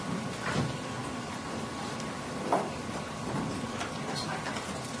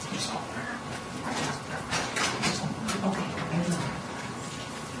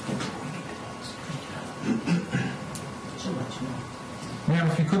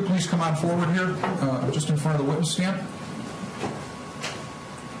you please come on forward here, just in front of the witness stand?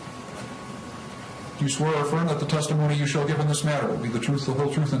 Do you swear or affirm that the testimony you shall give in this matter will be the truth, the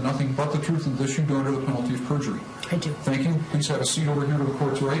whole truth, and nothing but the truth, and this you do under the penalty of perjury? I do. Thank you. Please have a seat over here to the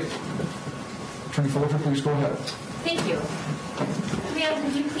court's right. Attorney Folger, please go ahead. Thank you. Ma'am,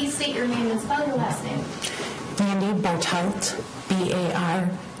 could you please state your name and spell your last name? Mandy Bartelt,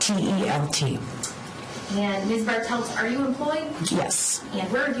 B-A-R-T-E-L-T. And Ms. Bartelt, are you employed? Yes.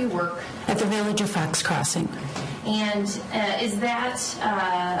 And where do you work? At the Village of Fox Crossing. And is that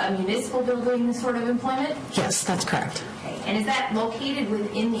a municipal building sort of employment? Yes, that's correct. Okay. And is that located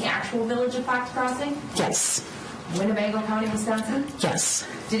within the actual Village of Fox Crossing? Yes. Winnebago County, Wisconsin? Yes.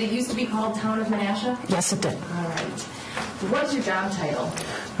 Did it used to be called Town of Menasha? Yes, it did. All right. What's your job title?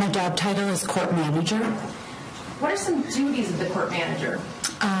 My job title is court manager. What are some duties of the court manager?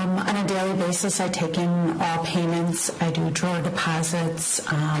 On a daily basis, I take in all payments. I do drawer deposits.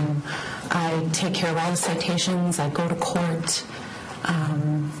 I take care of all the citations. I go to court.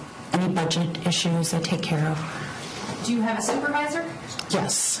 Any budget issues, I take care of. Do you have a supervisor?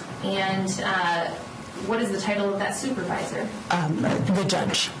 Yes. And what is the title of that supervisor? The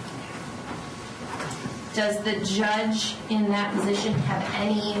judge. Does the judge in that position have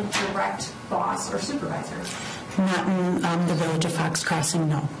any direct boss or supervisor? Not in the Village of Fox Crossing,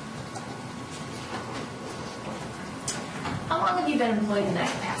 no. How long have you been employed in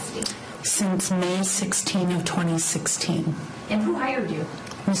that capacity? Since May 16 of 2016. And who hired you?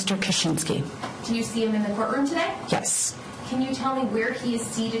 Mr. Kaczynski. Do you see him in the courtroom today? Yes. Can you tell me where he is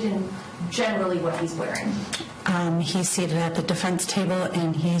seated and generally what he's wearing? He's seated at the defense table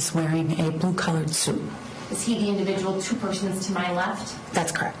and he's wearing a blue-colored suit. Is he the individual two persons to my left?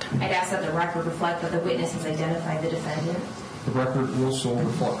 That's correct. I'd ask that the record reflect that the witness has identified the defendant. The record will so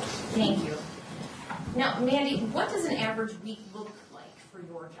reflect. Thank you. Now, Mandy, what does an average week look like for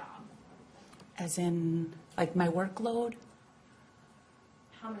your job? As in, like, my workload?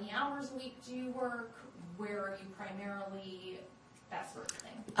 How many hours a week do you work? Where are you primarily? That sort of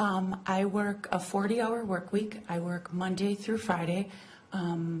thing. I work a 40-hour work week. I work Monday through Friday.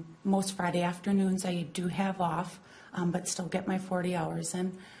 Most Friday afternoons I do have off, but still get my 40 hours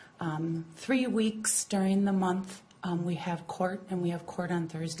in. 3 weeks during the month we have court, and we have court on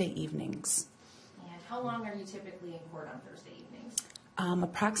Thursday evenings. And how long are you typically in court on Thursday evenings?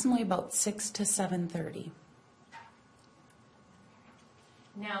 Approximately about 6 to 7:30.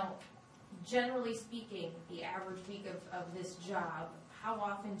 Now, generally speaking, the average week of this job, how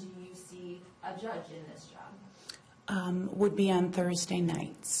often do you see a judge in this job? Would be on Thursday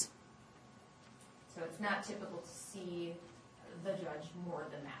nights. So it's not typical to see the judge more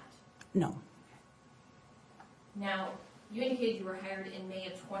than that? No. Now, you indicated you were hired in May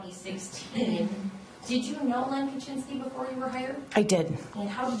of 2016. Did you know Len Kaczynski before you were hired? I did. And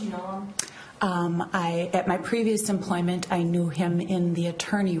how did you know him? At my previous employment, I knew him in the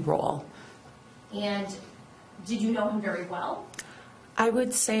attorney role. And did you know him very well? I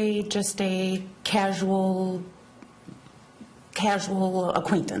would say just a casual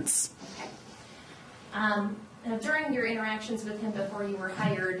acquaintance. Okay. Now, during your interactions with him before you were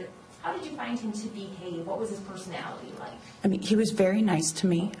hired, how did you find him to behave? What was his personality like? I mean, he was very nice to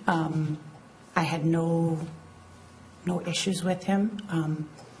me. I had no issues with him.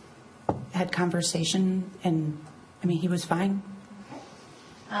 Had conversation, and I mean, he was fine.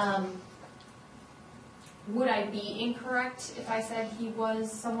 Okay. Would I be incorrect if I said he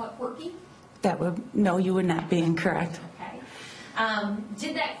was somewhat quirky? No, you would not be incorrect. Okay.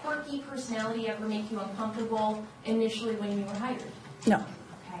 Did that quirky personality ever make you uncomfortable initially when you were hired? No.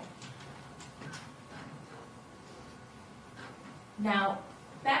 Okay. Now,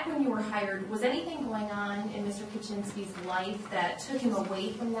 back when you were hired, was anything going on in Mr. Kaczynski's life that took him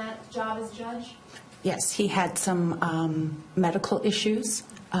away from that job as judge? Yes, he had some medical issues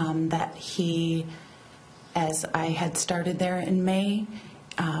that he, as I had started there in May,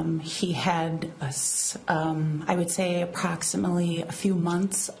 he had, I would say, approximately a few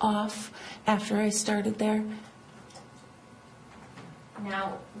months off after I started there.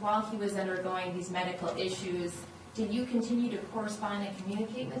 Now, while he was undergoing these medical issues, did you continue to correspond and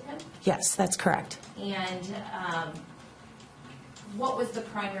communicate with him? Yes, that's correct. And what was the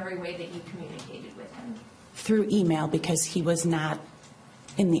primary way that you communicated with him? Through email, because he was not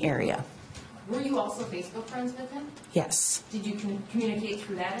in the area. Were you also Facebook friends with him? Yes. Did you communicate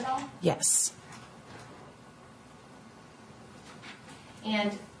through that at all? Yes.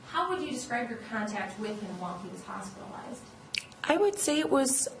 And how would you describe your contact with him while he was hospitalized? I would say it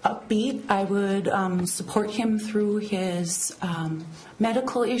was upbeat. I would support him through his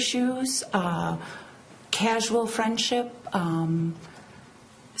medical issues, casual friendship,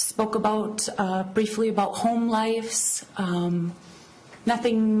 spoke about briefly about home lives.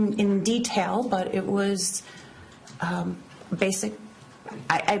 Nothing in detail, but it was basic,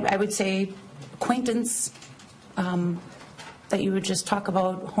 I would say, acquaintance, that you would just talk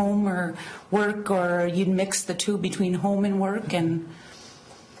about home or work, or you'd mix the two between home and work. And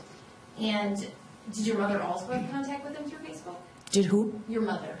did your mother also have contact with him through Facebook? Did who? Your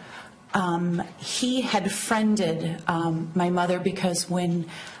mother. He had friended my mother because when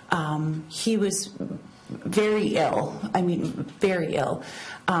he was very ill, very ill,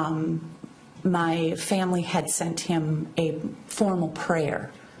 my family had sent him a formal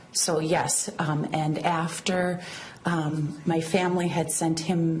prayer. So yes, and after my family had sent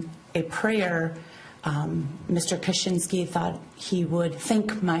him a prayer, Mr. Kaczynski thought he would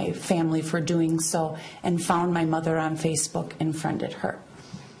thank my family for doing so and found my mother on Facebook and friended her.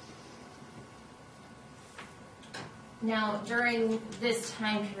 Now, during this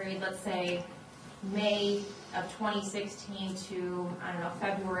time period, let's say May of 2016 to,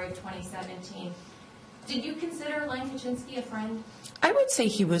 February of 2017, did you consider Len Kaczynski a friend? I would say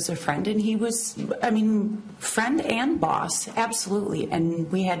he was a friend, and he was, friend and boss, absolutely,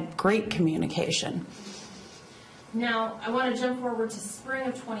 and we had great communication. Now, I want to jump forward to spring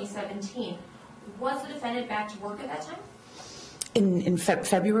of 2017. Was the defendant back to work at that time? In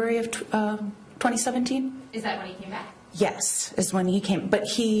February of 2017? Is that when he came back? Yes, is when he came, but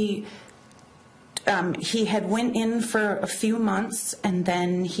he had went in for a few months, and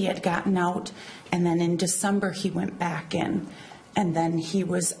then he had gotten out, and then in December he went back in, and then he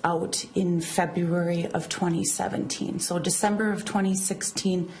was out in February of 2017. So December of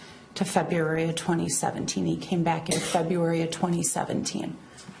 2016 to February of 2017. He came back in February of 2017.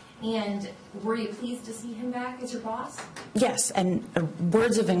 And were you pleased to see him back as your boss? Yes, and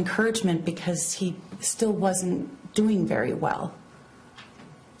words of encouragement because he still wasn't doing very well.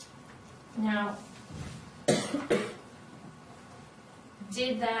 Now,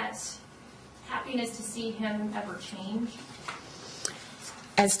 did that happiness to see him ever change?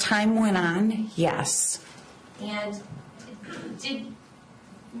 As time went on, yes. And did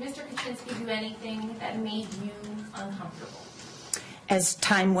Mr. Kaczynski do anything that made you uncomfortable? As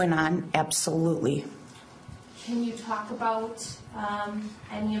time went on, absolutely. Can you talk about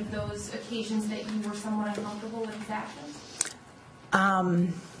any of those occasions that you were somewhat uncomfortable with his actions?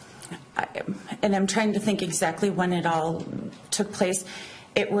 And I'm trying to think exactly when it all took place.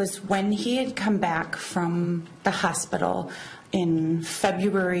 It was when he had come back from the hospital in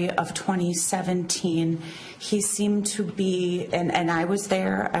February of 2017. He seemed to be, and I was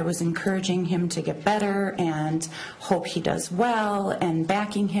there, I was encouraging him to get better and hope he does well and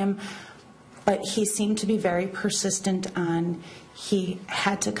backing him. But he seemed to be very persistent on he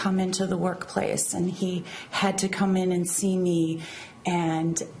had to come into the workplace and he had to come in and see me.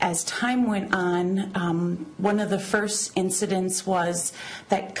 And as time went on, one of the first incidents was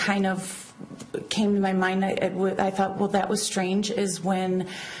that kind of came to my mind. I thought, well, that was strange, is when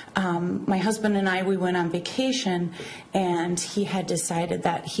my husband and we went on vacation, and he had decided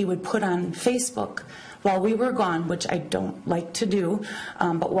that he would put on Facebook while we were gone, which I don't like to do,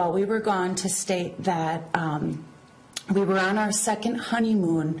 but while we were gone, to state that we were on our second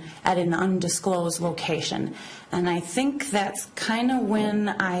honeymoon at an undisclosed location. And I think that's kind of when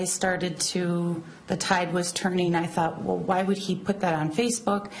I started to, the tide was turning. I thought, well, why would he put that on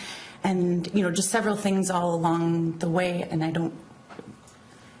Facebook? And, just several things all along the way, and I don't.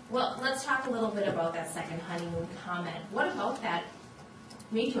 Well, let's talk a little bit about that second honeymoon comment. What about that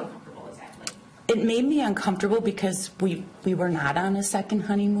made you uncomfortable exactly? It made me uncomfortable because we were not on a second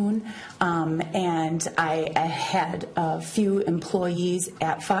honeymoon, and I had a few employees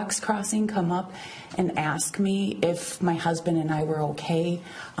at Fox Crossing come up and ask me if my husband and I were okay.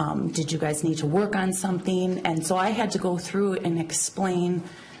 Did you guys need to work on something? And so I had to go through and explain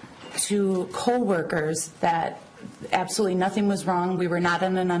to co-workers that absolutely nothing was wrong. We were not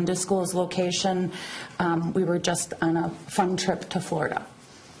in an undisclosed location. We were just on a fun trip to Florida.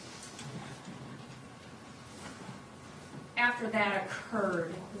 After that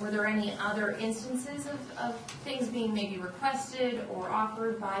occurred, were there any other instances of things being maybe requested or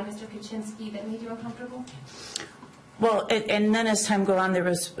offered by Mr. Kaczynski that made you uncomfortable? Well, and then as time go on, there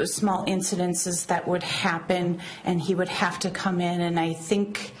was small incidences that would happen, and he would have to come in. And I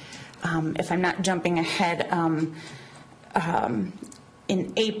think, if I'm not jumping ahead,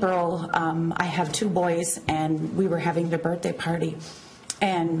 in April, I have two boys, and we were having their birthday party,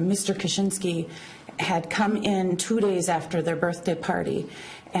 and Mr. Kaczynski had come in 2 days after their birthday party,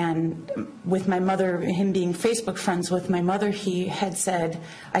 and with my mother, him being Facebook friends with my mother, he had said,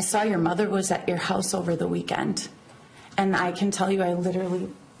 "I saw your mother was at your house over the weekend." And I can tell you, I literally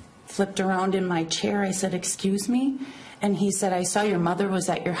flipped around in my chair. I said, "Excuse me?" And he said, "I saw your mother was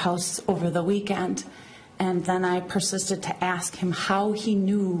at your house over the weekend." And then I persisted to ask him how he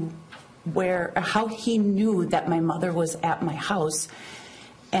knew that my mother was at my house.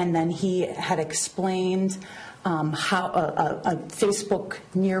 And then he had explained how a Facebook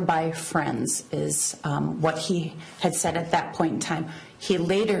nearby friends is what he had said at that point in time. He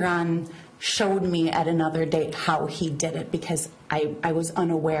later on showed me at another date how he did it, because I was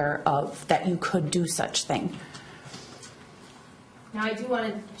unaware of that you could do such thing. Now, I do want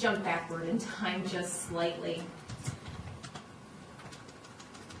to jump backward in time just slightly.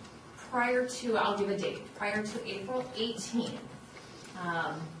 Prior to, I'll give a date, prior to April 18th,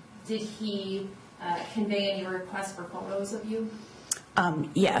 did he convey any requests for photos of you?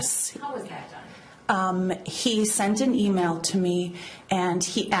 Yes. How was that done? He sent an email to me, and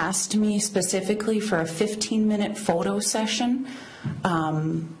he asked me specifically for a 15-minute photo session.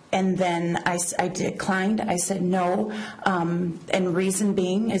 And then I declined. I said no. And reason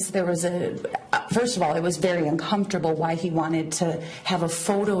being is first of all, it was very uncomfortable why he wanted to have a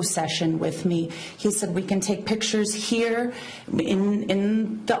photo session with me. He said, "We can take pictures here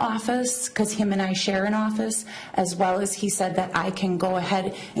in the office," because him and I share an office, as well as he said that I can go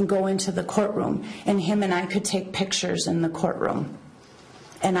ahead and go into the courtroom, and him and I could take pictures in the courtroom.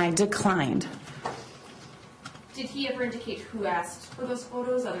 And I declined. Did he ever indicate who asked for those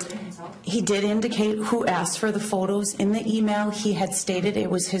photos other than himself? He did indicate who asked for the photos. In the email, he had stated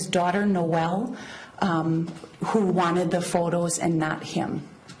it was his daughter, Noelle, who wanted the photos and not him.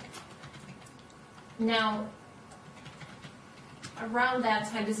 Now, around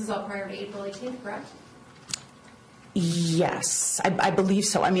that time, this is all prior to April 18th, correct? Yes, I believe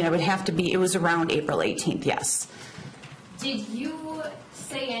so. I mean, it was around April 18th, yes. Did you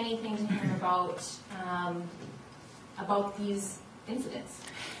say anything to him about these incidents?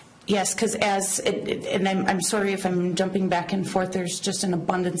 Yes, because and I'm sorry if I'm jumping back and forth, there's just an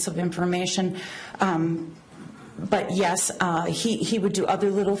abundance of information. But yes, he would do other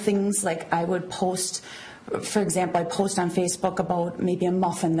little things, like I would post, for example, I post on Facebook about maybe a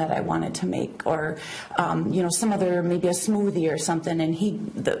muffin that I wanted to make, or some other, maybe a smoothie or something. And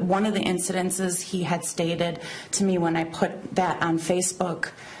one of the incidences he had stated to me when I put that on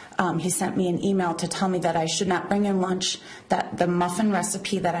Facebook, he sent me an email to tell me that I should not bring in lunch, that the muffin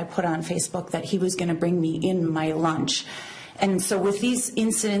recipe that I put on Facebook, that he was going to bring me in my lunch. And so with these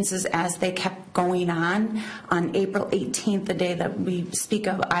incidences, as they kept going on April 18th, the day that we speak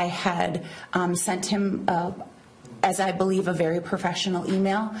of, I had sent him, as I believe, a very professional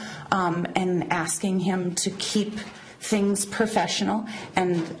email, and asking him to keep things professional.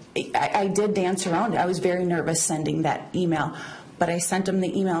 And I did dance around it. I was very nervous sending that email. But I sent him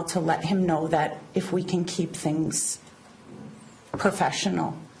the email to let him know that if we can keep things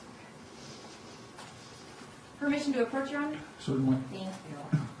professional. Permission to approach, Your Honor? Certainly. Thank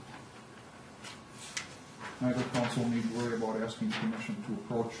you. Neither counsel need worry about asking permission to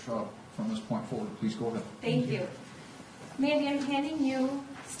approach from this point forward. Please go ahead. Thank you. Mandy, I'm handing you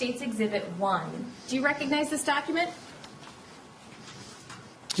State's Exhibit 1. Do you recognize this document?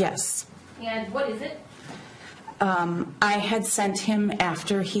 Yes. And what is it? I had sent him,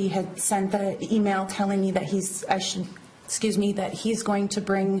 after he had sent the email telling me that he's going to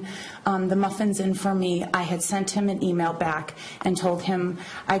bring the muffins in for me. I had sent him an email back and told him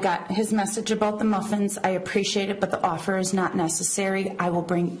I got his message about the muffins. I appreciate it, but the offer is not necessary. I will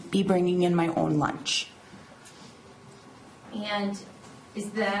be bringing in my own lunch. And is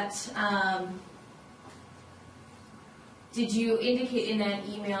that, did you indicate in that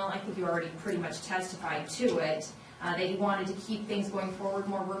email, I think you already pretty much testified to it, that you wanted to keep things going forward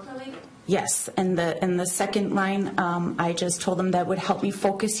more work-related? Yes, and the second line, I just told them that would help me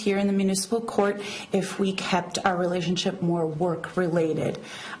focus here in the municipal court if we kept our relationship more work-related.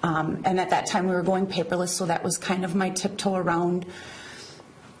 And at that time, we were going paperless, so that was kind of my tiptoe around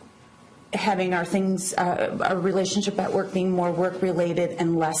having our things, our relationship at work being more work-related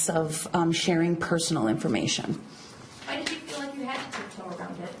and less of sharing personal information. Why did you feel like you had to tiptoe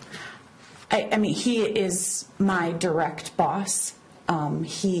around it? I mean, he is my direct boss.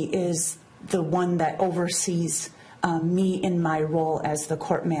 He is the one that oversees me in my role as the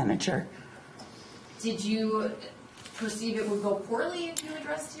court manager. Did you perceive it would go poorly if you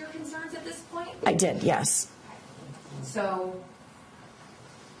addressed your concerns at this point? I did, yes. So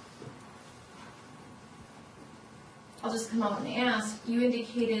I'll just come out and ask, you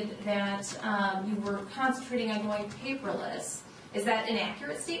indicated that you were concentrating on going paperless. Is that an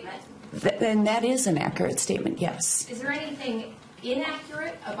accurate statement? And that is an accurate statement, yes. Is there anything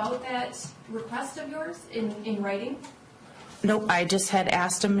inaccurate about that request of yours in writing? Nope, I just had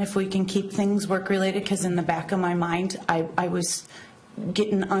asked him if we can keep things work-related, because in the back of my mind, I was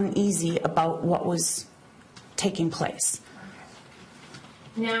getting uneasy about what was taking place.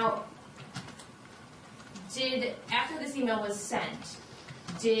 Now, after this email was sent,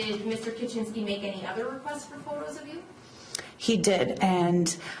 did Mr. Kaczynski make any other requests for photos of you? He did,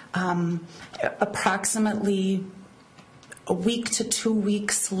 and approximately a week to 2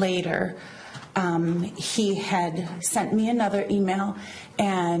 weeks later, he had sent me another email,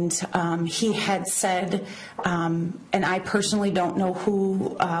 and he had said, and I personally don't know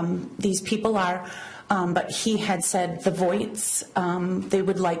who these people are, but he had said the Voights, they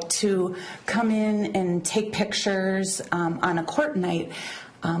would like to come in and take pictures on a court night.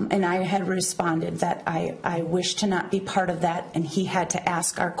 And I had responded that I wish to not be part of that, and he had to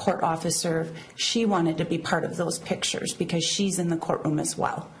ask our court officer if she wanted to be part of those pictures, because she's in the courtroom as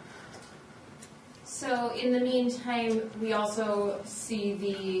well. So in the meantime, we also see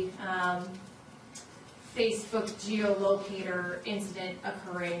the Facebook geolocator incident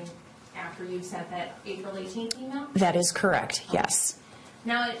occurring after you sent that April 18th email? That is correct, yes.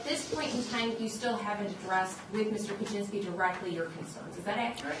 Now, at this point in time, you still haven't addressed with Mr. Kaczynski directly your concerns. Is that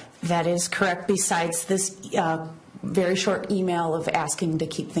accurate? That is correct, besides this very short email of asking to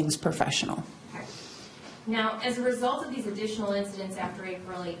keep things professional. Okay. Now, as a result of these additional incidents after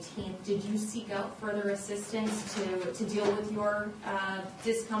April 18th, did you seek out further assistance to deal with your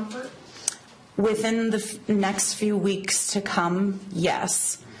discomfort? Within the next few weeks to come,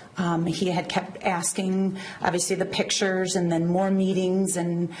 yes. He had kept asking, obviously, the pictures, and then more meetings,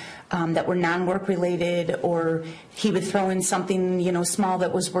 and that were non-work related, or he would throw in something, small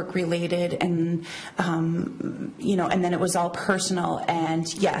that was work related, and and then it was all personal.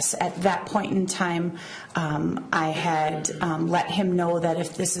 And yes, at that point in time, I had let him know that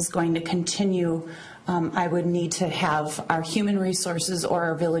if this is going to continue, I would need to have our human resources or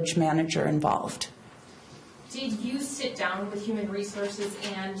our village manager involved. Did you sit down with Human Resources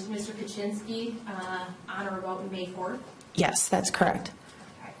and Mr. Kaczynski on or about May 4th? Yes, that's correct.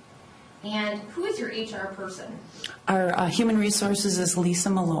 Okay. And who is your HR person? Our Human Resources is Lisa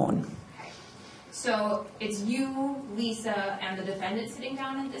Malone. Okay. So it's you, Lisa, and the defendant sitting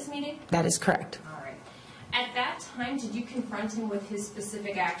down at this meeting? That is correct. All right. At that time, did you confront him with his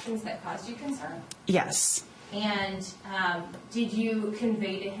specific actions that caused you concern? Yes. And did you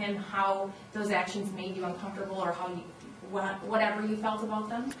convey to him how those actions made you uncomfortable, or how you, whatever you felt about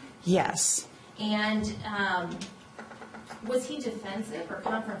them? Yes. And was he defensive or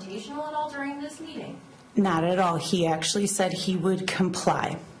confrontational at all during this meeting? Not at all. He actually said he would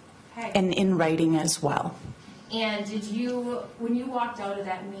comply, Okay. and in writing as well. And did you, when you walked out of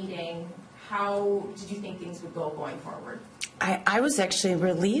that meeting, how did you think things would go going forward? I was actually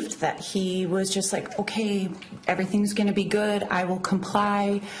relieved that he was just like, okay, everything's going to be good. I will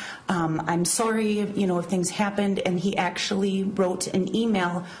comply. I'm sorry, if things happened. And he actually wrote an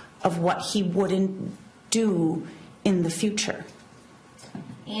email of what he wouldn't do in the future.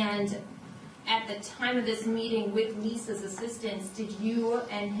 And at the time of this meeting, with Lisa's assistance, did you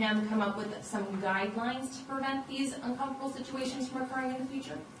and him come up with some guidelines to prevent these uncomfortable situations from occurring in the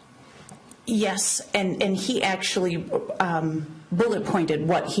future? Yes, and he actually bullet pointed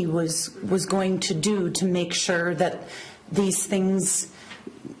what he was going to do to make sure that these things,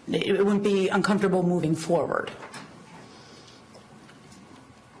 it wouldn't be uncomfortable moving forward.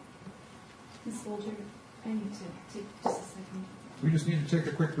 Ms. Folger, I need to take just a second. We just need to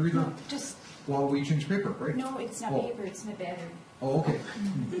take a quick breather No, just, while we change paper, right? no, it's not Oh. paper, it's my battery. Oh, okay.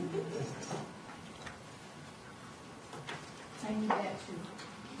 I need that too.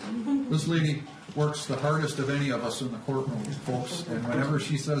 This lady works the hardest of any of us in the courtroom, folks, and whenever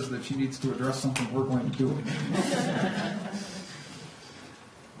she says that she needs to address something, we're going to do it.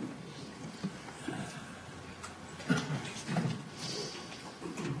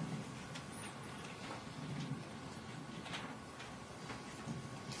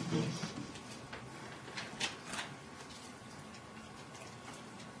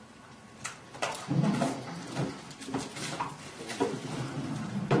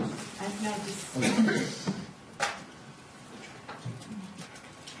 I've not just,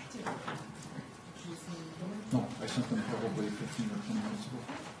 No, I sent them probably 15 or 20 minutes ago.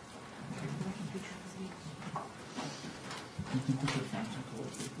 You think we should find some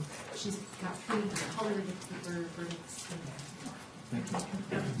colored paper? she's got three colored paper verdicts in there. Thank you.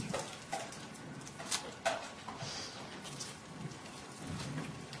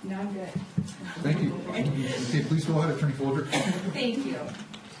 No, I'm good. Thank you. Okay, please go ahead, Attorney Folger. Thank you.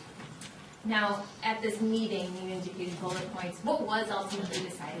 Now, at this meeting, you indicated bullet points. What was ultimately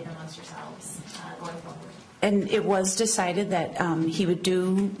decided amongst yourselves going forward? And it was decided that he would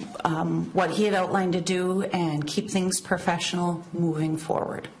do what he had outlined to do and keep things professional moving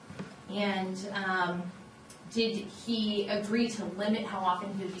forward. And did he agree to limit how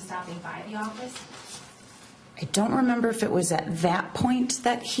often he would be stopping by the office? I don't remember if it was at that point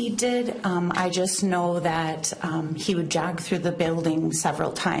that he did. I just know that he would jog through the building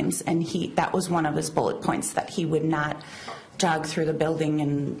several times, and that was one of his bullet points, that he would not jog through the building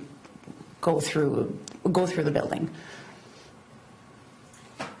and go through the building.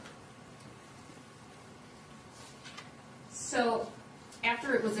 So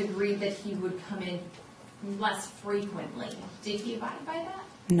after it was agreed that he would come in less frequently, did he abide by that?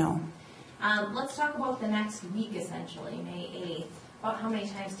 No. Let's talk about the next week, essentially, May 8th. About how many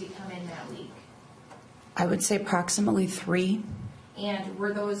times did he come in that week? I would say approximately 3. And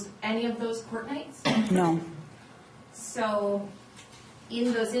were any of those court nights? No. So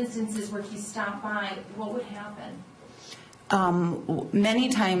in those instances where he stopped by, what would happen? Many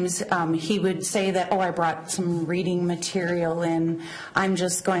times he would say that, I brought some reading material in. I'm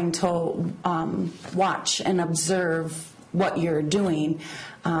just going to watch and observe what you're doing.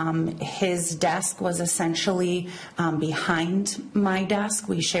 His desk was essentially behind my desk.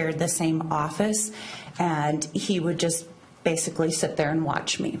 We shared the same office, and he would just basically sit there and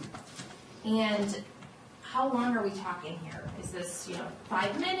watch me. And how long are we talking here? Is this,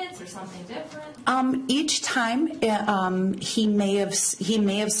 5 minutes or something different? Each time he may have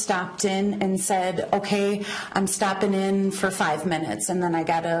stopped in and said, okay, I'm stopping in for 5 minutes, and then I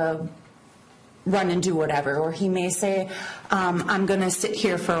gotta run and do whatever. Or he may say, I'm going to sit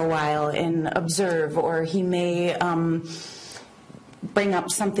here for a while and observe. Or he may bring up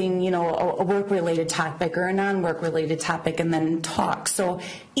something, a work-related topic or a non-work-related topic, and then talk. So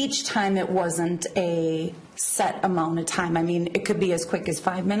each time it wasn't a set amount of time. I mean, it could be as quick as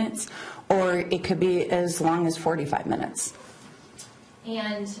 5 minutes, or it could be as long as 45 minutes.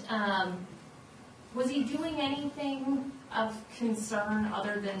 And was he doing anything of concern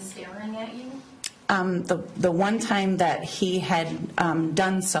other than staring at you? The one time that he had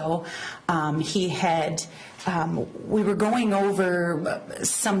done so, we were going over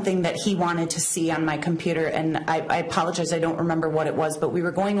something that he wanted to see on my computer, and I apologize, I don't remember what it was, but we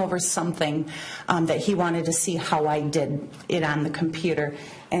were going over something that he wanted to see how I did it on the computer.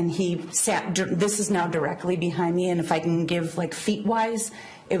 And he sat, this is now directly behind me, and if I can give like feet-wise,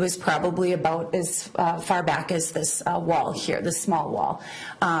 it was probably about as far back as this wall here, this small wall.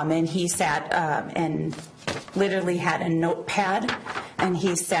 And he sat and literally had a notepad, and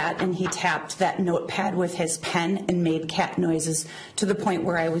he sat and he tapped that notepad with his pen and made cat noises to the point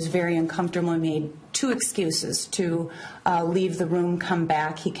where I was very uncomfortable and made 2 excuses to leave the room, come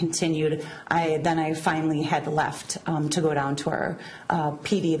back. He continued. Then I finally had left to go down to our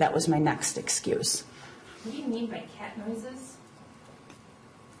PD. That was my next excuse. What do you mean by cat noises?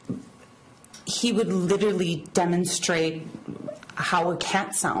 He would literally demonstrate how a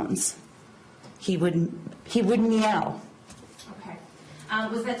cat sounds. He would meow. Okay.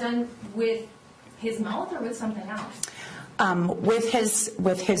 Was that done with his mouth or with something else?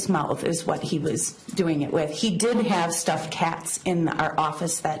 With his mouth is what he was doing it with. He did have stuffed cats in our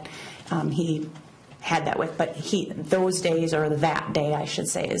office that he had that with, but those days, or that day I should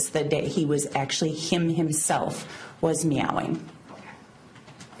say, is the day he was actually himself was meowing.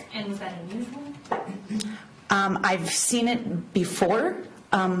 And was that unusual? I've seen it before,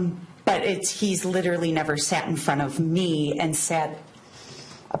 but he's literally never sat in front of me and sat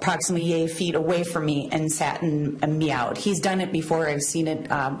approximately 8 feet away from me and sat and meowed. He's done it before. I've seen it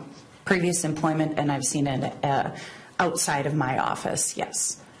previous employment, and I've seen it outside of my office,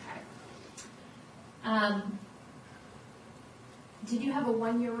 yes. Okay. Did you have a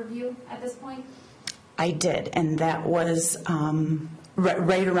 1-year review at this point? I did, and that was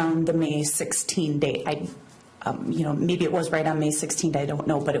right around the May 16 date. Maybe it was right on May 16th, I don't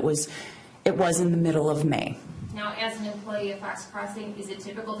know, but it was in the middle of May. Now, as an employee of Fox Crossing, is it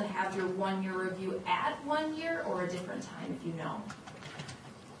typical to have your 1-year review at 1 year or a different time, if you know?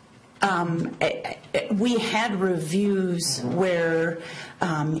 We had reviews where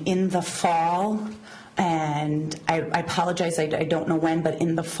in the fall, and I apologize, I don't know when, but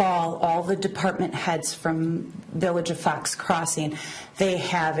in the fall, all the department heads from Village of Fox Crossing, they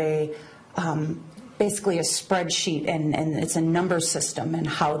have basically a spreadsheet, and it's a number system and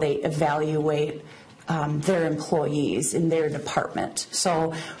how they evaluate their employees in their department.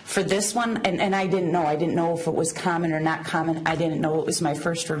 So for this one, and I didn't know if it was common or not common. I didn't know. It was my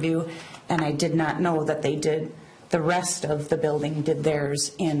first review, and I did not know that they did The rest of the building did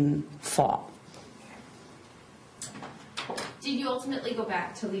theirs in fall. Did you ultimately go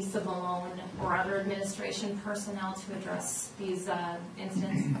back to Lisa Malone or other administration personnel to address these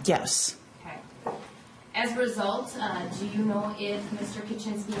incidents? Yes. Okay. As a result, do you know if Mr.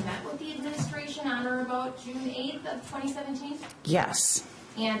 Kaczynski met with the administration on or about June 8th of 2017? Yes.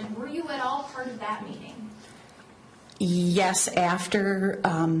 And were you at all part of that meeting? Yes, after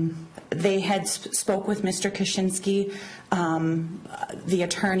they had spoke with Mr. Kaczynski, the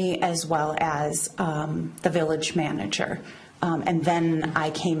attorney, as well as the village manager. And then I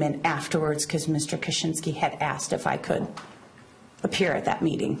came in afterwards because Mr. Kaczynski had asked if I could appear at that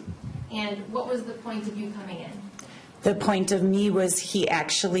meeting. And what was the point of you coming in? The point of me was he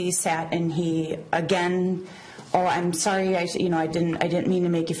actually sat and he, again, oh, I'm sorry, I didn't mean to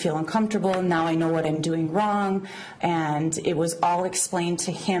make you feel uncomfortable. Now I know what I'm doing wrong. And it was all explained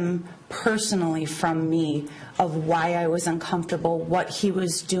to him personally from me of why I was uncomfortable, what he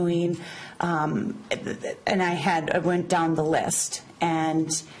was doing. And I went down the list.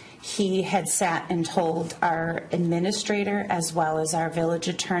 And he had sat and told our administrator as well as our village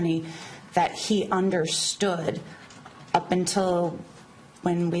attorney that he understood up until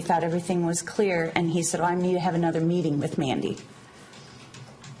when we thought everything was clear, and he said, oh, I need to have another meeting with Mandy.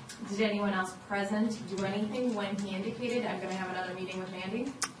 Did anyone else present do anything when he indicated, I'm going to have another meeting with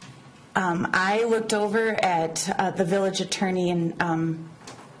Mandy? I looked over at the village attorney, and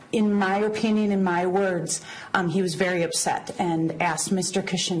in my opinion, in my words, he was very upset and asked Mr.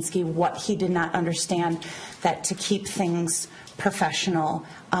 Kaczynski what he did not understand, that to keep things professional,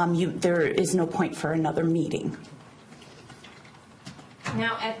 there is no point for another meeting.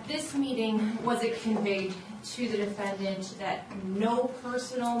 Now, at this meeting, was it conveyed to the defendant that no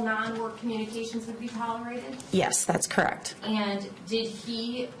personal non-work communications would be tolerated? Yes, that's correct. And did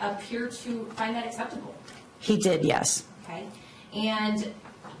he appear to find that acceptable? He did, yes. Okay. And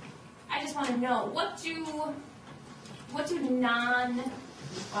I just want to know, what do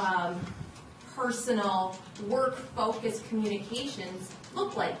non-personal work-focused communications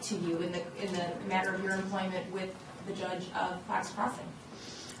look like to you in the matter of your employment with the judge of Fox Crossing?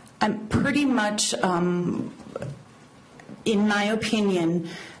 I'm pretty much, in my opinion,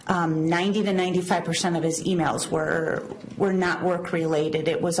 90 to 95% of his emails were not work-related.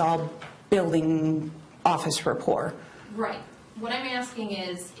 It was all building office rapport. Right. What I'm asking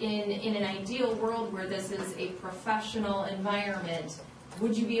is, in an ideal world where this is a professional environment,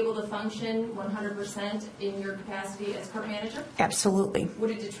 would you be able to function 100% in your capacity as court manager? Absolutely. Would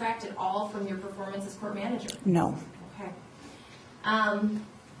it detract at all from your performance as court manager? No. Okay.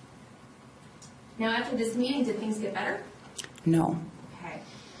 Now, after this meeting, did things get better? No. Okay.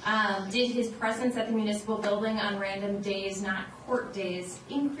 Did his presence at the municipal building on random days, not court days,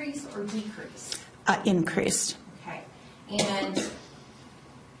 increase or decrease? Increased. Okay. And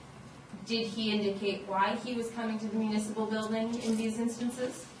did he indicate why he was coming to the municipal building in these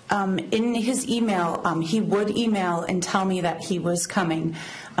instances? In his email, he would email and tell me that he was coming.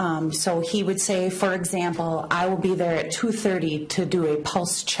 So he would say, for example, I will be there at 2:30 to do a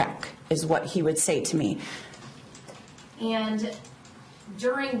pulse check, is what he would say to me. And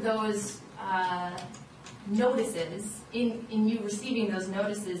during those notices, in you receiving those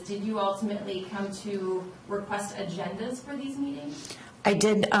notices, did you ultimately come to request agendas for these meetings? I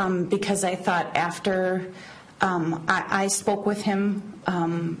did, because I thought after I spoke with him,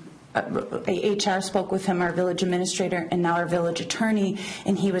 HR spoke with him, our village administrator, and now our village attorney,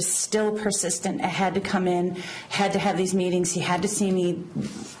 and he was still persistent. I had to come in, had to have these meetings, he had to see me.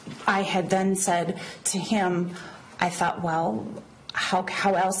 I had then said to him, I thought, well,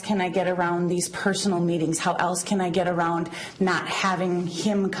 how else can I get around these personal meetings? How else can I get around not having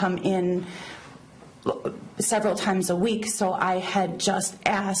him come in several times a week? So I had just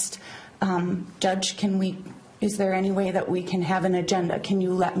asked, Judge, is there any way that we can have an agenda? Can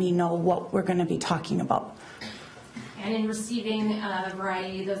you let me know what we're going to be talking about? And in receiving a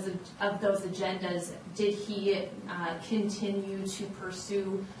variety of those agendas, did he continue to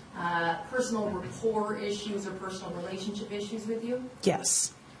pursue personal rapport issues or personal relationship issues with you?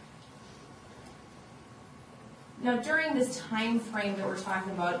 Yes. Now, during this time frame that we're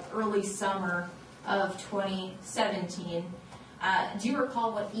talking about, early summer of 2017, do you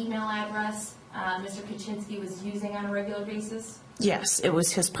recall what email address Mr. Kaczynski was using on a regular basis? Yes, it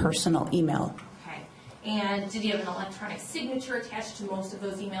was his personal email. Okay. And did he have an electronic signature attached to most of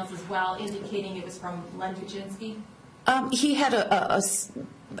those emails as well, indicating it was from Len Kaczynski? He had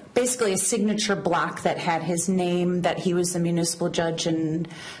basically a signature block that had his name, that he was the municipal judge, and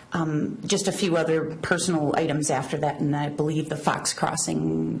just a few other personal items after that, and I believe the Fox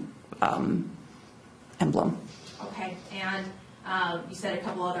Crossing emblem. Okay. Okay, and you said a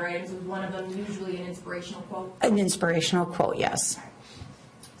couple other items. Was one of them usually an inspirational quote? An inspirational quote, yes.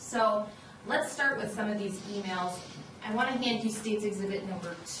 So let's start with some of these emails. I want to hand you State's Exhibit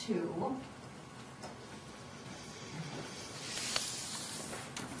number 2.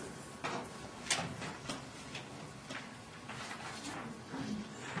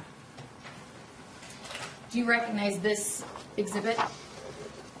 Do you recognize this exhibit?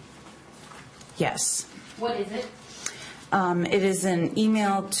 Yes. What is it? It is an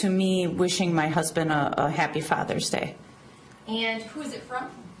email to me wishing my husband a happy Father's Day. And who is it from?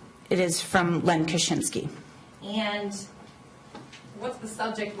 It is from Len Kaczynski. And what's the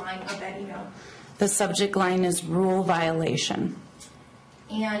subject line of that email? The subject line is rule violation.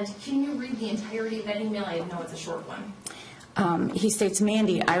 And can you read the entirety of that email? I know it's a short one. He states,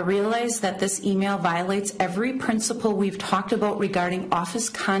 Mandy, I realize that this email violates every principle we've talked about regarding office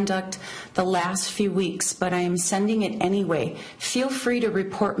conduct the last few weeks, but I am sending it anyway. Feel free to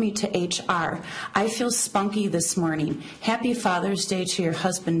report me to HR. I feel spunky this morning. Happy Father's Day to your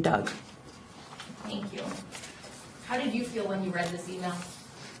husband, Doug. Thank you. How did you feel when you read this email?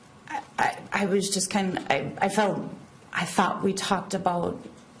 I was just kind of, I thought we talked about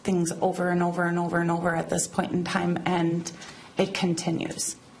things over and over and over and over at this point in time, and it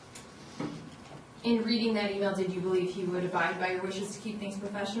continues. In reading that email, did you believe he would abide by your wishes to keep things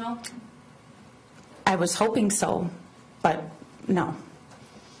professional? I was hoping so, but no.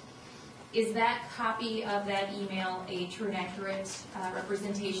 Is that copy of that email a true and accurate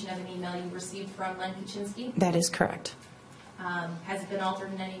representation of an email you received from Len Kaczynski? That is correct. Has it been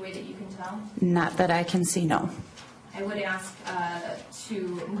altered in any way that you can tell? Not that I can see, no. I would ask to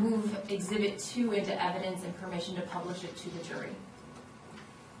move Exhibit 2 into evidence and permission to publish it to the jury.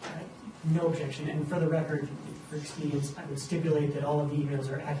 No objection, and for the record, for expedience, I would stipulate that all of the emails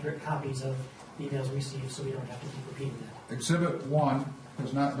are accurate copies of the emails received, so we don't have to keep repeating that. Exhibit 1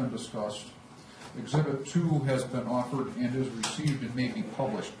 has not been discussed. Exhibit 2 has been offered and is received and may be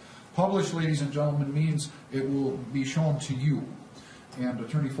published. Published, ladies and gentlemen, means it will be shown to you. And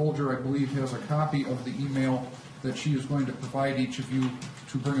Attorney Folger, I believe, has a copy of the email that she is going to provide each of you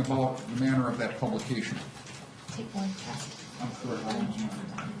to bring about the manner of that publication. Take one test. I'm correct. I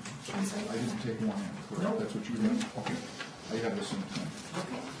didn't take one in, correct? Nope. That's what you have? Okay. I have this in the pen.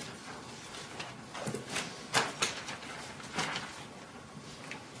 Okay.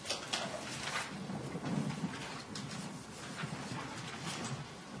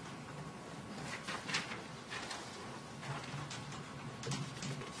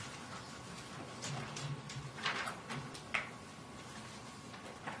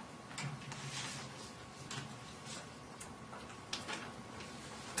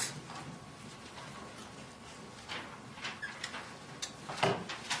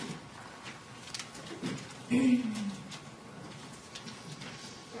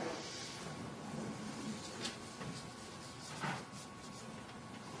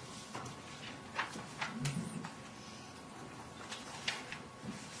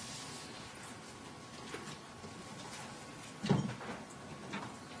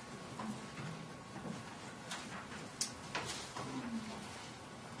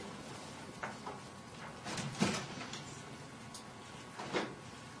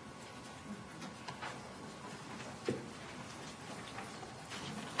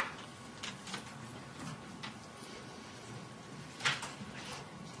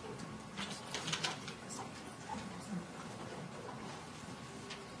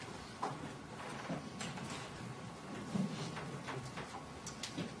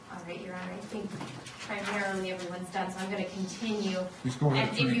 Your Honor, I think primarily everyone's done, so I'm going to continue. Please go ahead,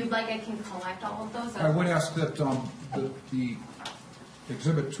 And if Attorney. you'd like, I can collect all of those. I would ask that the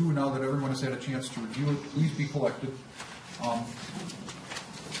Exhibit 2, now that everyone has had a chance to review it, please be collected.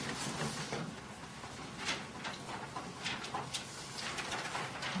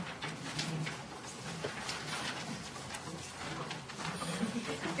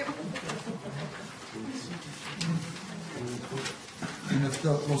 And if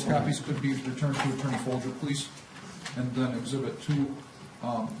those copies could be returned to Attorney Folger, please. And then Exhibit 2, do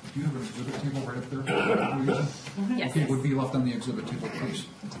you have an exhibit table right up there? that we're using? Yes. Okay, would be left on the exhibit table, please.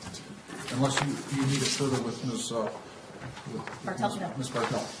 Unless you need it further with Ms. Bartel, no. Ms.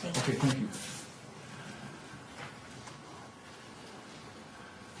 Bartel. Thank you. Okay, thank you.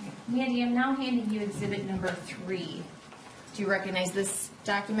 Mandy, I'm now handing you Exhibit number 3. Do you recognize this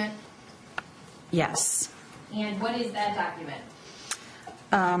document? Yes. And what is that document?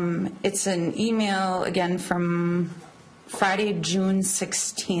 It's an email, again, from Friday, June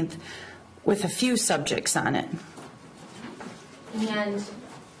 16th, with a few subjects on it. And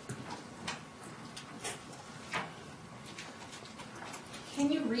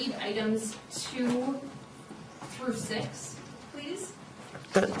Can you read items 2 through 6, please?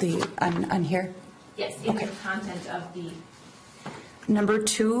 On here? Yes, in the Okay. content of the, Number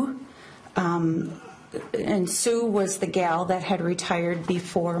 2, and Sue was the gal that had retired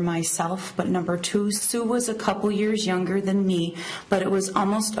before myself, but number 2, Sue was a couple years younger than me, but it was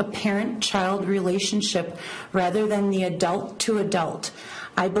almost a parent-child relationship rather than the adult-to-adult.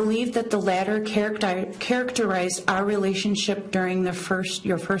 I believe that the latter characterized our relationship during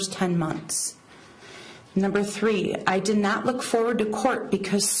your first 10 months. Number 3, I did not look forward to court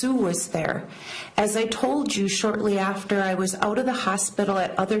because Sue was there. As I told you shortly after I was out of the hospital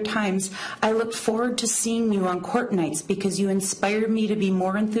at other times, I looked forward to seeing you on court nights because you inspired me to be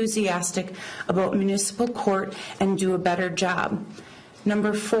more enthusiastic about municipal court and do a better job.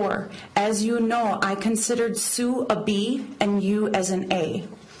 Number 4, as you know, I considered Sue a B and you as an A.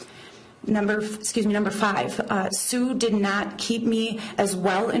 Number 5, Sue did not keep me as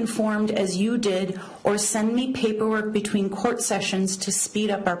well informed as you did or send me paperwork between court sessions to speed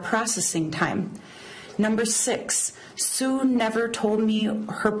up our processing time. Number 6, Sue never told me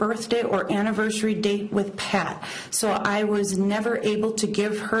her birthday or anniversary date with Pat, so I was never able to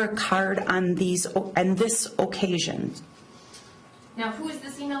give her a card on this occasion. now who is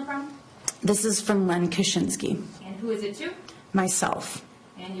this email from? This is from Len Kaczynski, And who is it to? myself.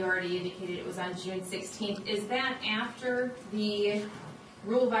 And you already indicated it was on June 16th. Is that after the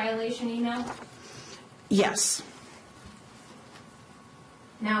rule violation email? Yes.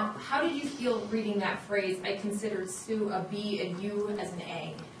 Now, how did you feel reading that phrase, I considered Sue a B and you as an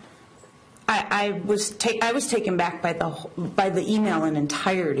A? I was taken back by the email in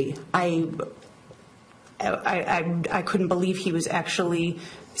entirety. I couldn't believe he was actually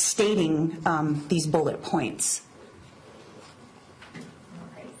stating these bullet points.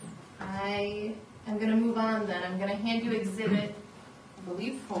 I am going to move on then. I'm going to hand you exhibit, I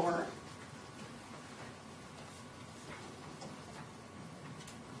believe, 4.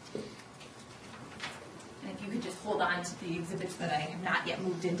 And if you could just hold on to the exhibits that I have not yet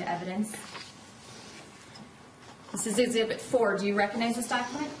moved into evidence. This is exhibit 4. Do you recognize this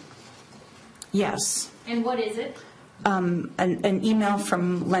document? Yes. And what is it? An email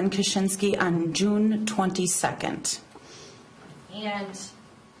from Len Kaczynski on June 22nd. And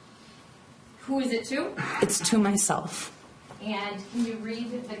who is it to? It's to myself. And can you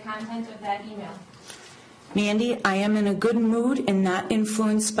read the content of that email? Mandy, I am in a good mood and not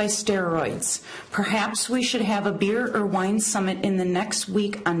influenced by steroids. Perhaps we should have a beer or wine summit in the next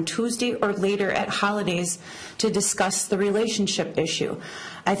week on Tuesday or later at holidays to discuss the relationship issue.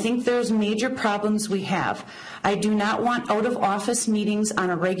 I think there's major problems we have. I do not want out-of-office meetings on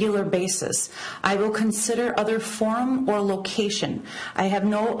a regular basis. I will consider other forum or location. I have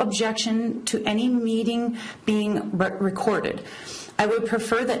no objection to any meeting being recorded. I would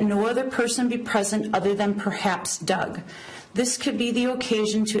prefer that no other person be present other than perhaps Doug. This could be the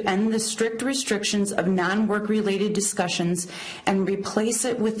occasion to end the strict restrictions of non-work related discussions and replace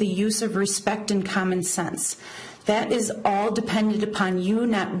it with the use of respect and common sense. That is all dependent upon you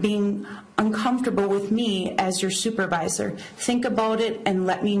not being uncomfortable with me as your supervisor. Think about it and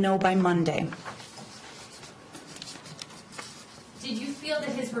let me know by Monday. Did you feel that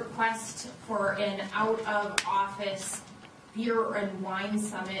his request for an out-of-office beer and wine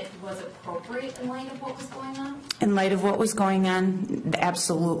summit was appropriate in light of what was going on? In light of what was going on,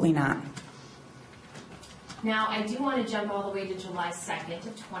 absolutely not. Now, I do want to jump all the way to July 2nd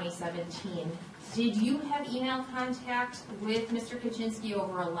of 2017. Did you have email contact with Mr. Kaczynski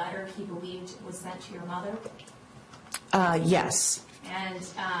over a letter he believed was sent to your mother? Yes. And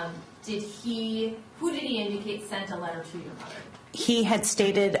who did he indicate sent a letter to your mother? He had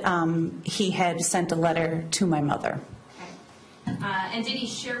stated he had sent a letter to my mother. Okay. And did he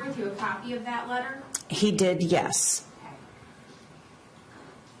share with you a copy of that letter? He did, yes. Okay.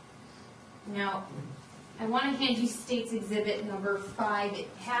 Now, I want to hand you State's Exhibit number 5. It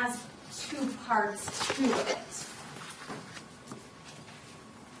has 2 parts to it.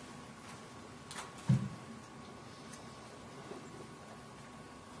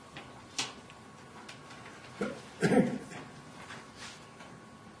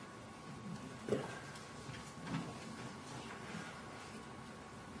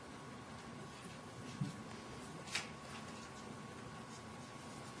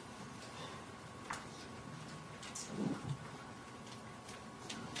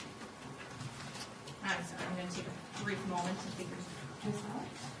 I'm sorry, I'm going to take a brief moment to figure this out.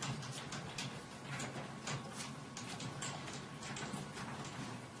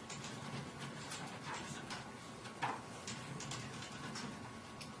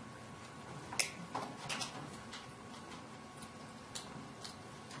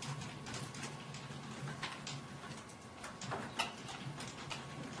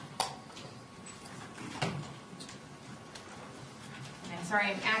 sorry,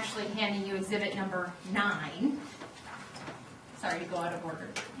 I'm actually handing you exhibit number 9. Sorry to go out of order.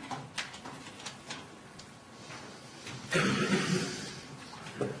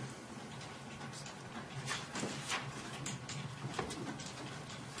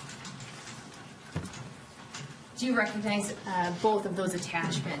 Do you recognize both of those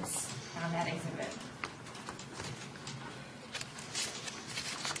attachments on that exhibit?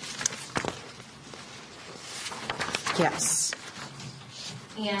 Yes.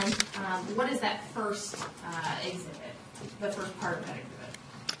 And what is that first exhibit, the first part of that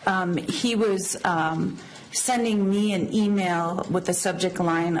exhibit? He was sending me an email with the subject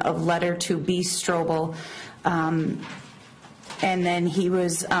line of letter to B. Strobel. And then he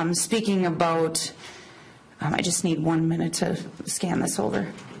was speaking about, I just need 1 minute to scan this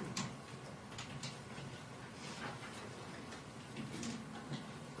over.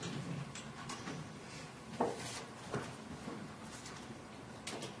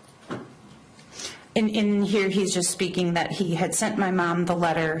 In here, he's just speaking that he had sent my mom the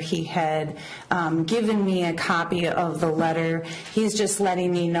letter. He had given me a copy of the letter. He's just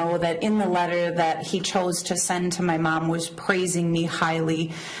letting me know that in the letter that he chose to send to my mom was praising me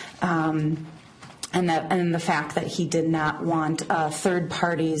highly, and the fact that he did not want third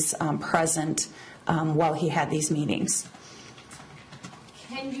parties present while he had these meetings.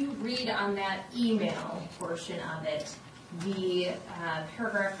 Can you read on that email portion of it the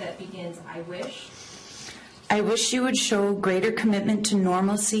paragraph that begins, I wish? I wish you would show greater commitment to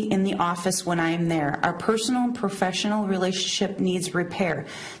normalcy in the office when I am there. Our personal and professional relationship needs repair.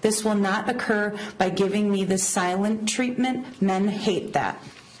 This will not occur by giving me the silent treatment. Men hate that.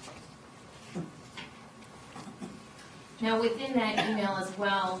 Now, within that email as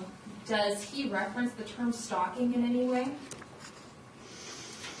well, does he reference the term stalking in any way?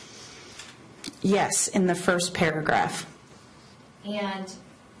 Yes, in the first paragraph. And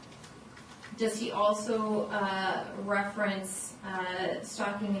does he also reference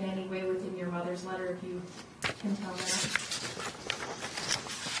stalking in any way within your mother's letter, if you can tell that?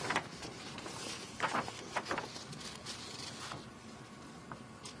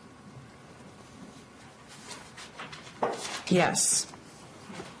 Yes.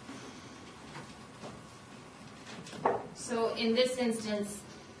 So in this instance,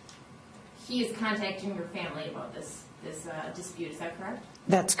 he is contacting your family about this dispute, is that correct?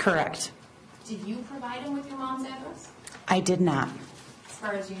 That's correct. Did you provide him with your mom's address? I did not. As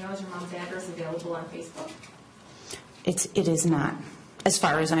far as you know, is your mom's address available on Facebook? It is not, as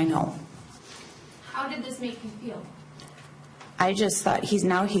far as I know. How did this make you feel? I just thought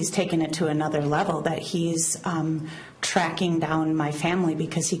he's taken it to another level, that he's tracking down my family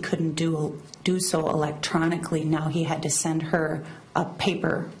because he couldn't do so electronically. Now he had to send her a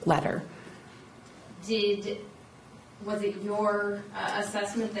paper letter. Was it your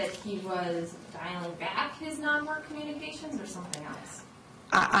assessment that he was dialing back his non-work communications or something else?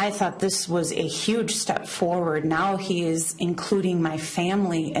 I thought this was a huge step forward. Now he is including my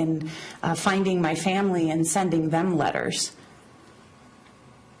family and finding my family and sending them letters.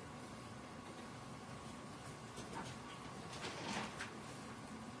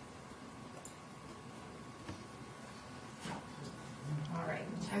 All right,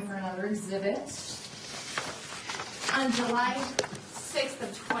 time for another exhibit. On July 6th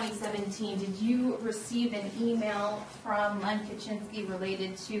of 2017, did you receive an email from Len Kaczynski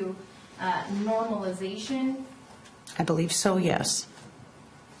related to normalization? I believe so, yes.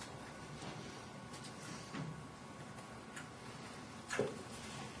 I'm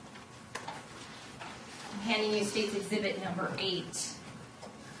handing you State's Exhibit number 8.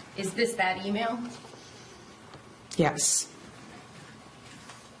 Is this that email? Yes.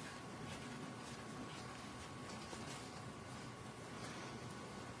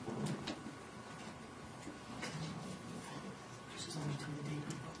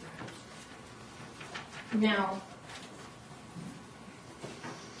 Now,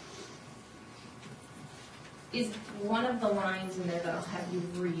 is one of the lines in there that I'll have you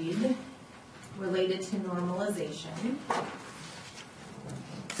read related to normalization?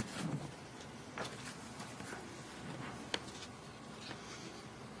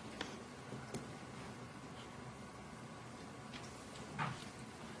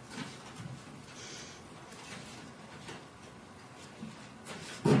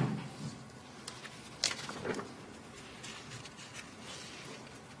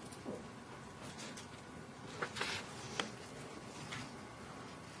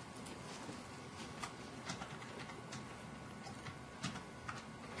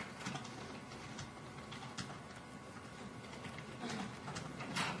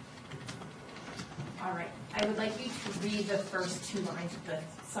 All right, I would like you to read the first 2 lines of the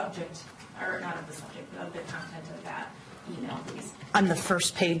subject, or not of the subject, but of the content of that email, please? On the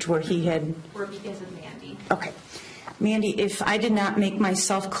first page where he had, Where it begins with Mandy. okay. Mandy, if I did not make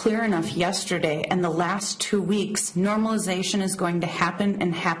myself clear enough yesterday and the last 2 weeks, normalization is going to happen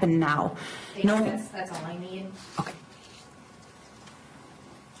and happen now. Thanks, No, that's all I need. okay.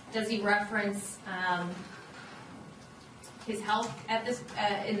 Does he reference his health at this,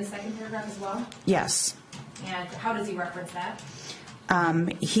 in the second paragraph as well? Yes. And how does he reference that?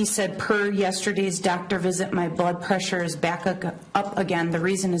 He said, per yesterday's doctor visit, my blood pressure is back up again. The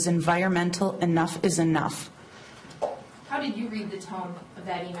reason is environmental. Enough is enough. How did you read the tone of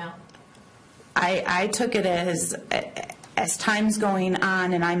that email? I took it as time's going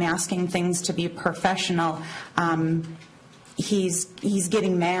on and I'm asking things to be professional. He's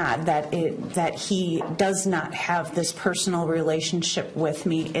getting mad that he does not have this personal relationship with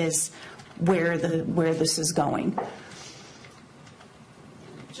me is where this is going.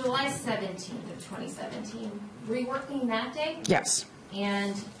 July 17th of 2017, were you working that day? Yes.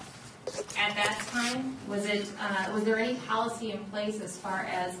 And at that time, was there any policy in place as far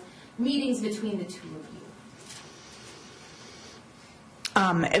as meetings between the two of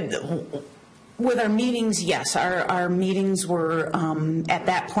you? With our meetings, yes. Our meetings were, at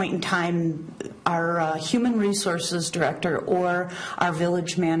that point in time, our human resources director or our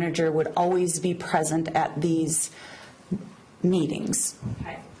village manager would always be present at these meetings.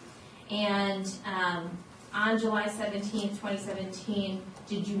 Okay. And on July 17th, 2017,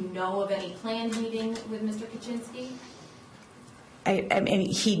 did you know of any planned meeting with Mr. Kaczynski? I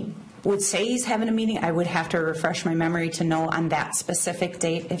mean, he would say he's having a meeting. I would have to refresh my memory to know on that specific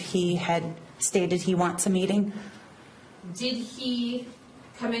date if he had stated he wants a meeting. Did he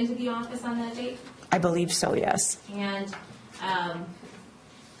come into the office on that date? I believe so, yes. And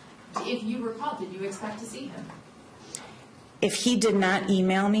if you recall, did you expect to see him? If he did not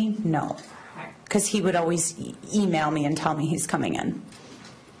email me, no. Okay. Because he would always email me and tell me he's coming in.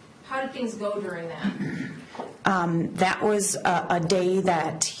 How did things go during that? That was a day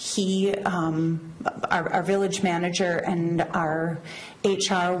that he, our village manager and our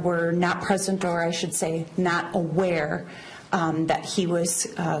HR were not present, or I should say not aware that he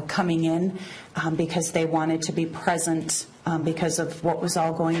was coming in because they wanted to be present because of what was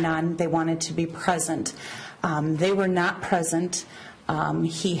all going on. They wanted to be present. They were not present.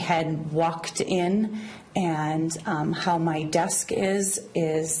 He had walked in, and how my desk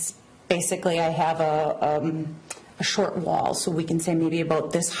is basically I have a short wall, so we can say maybe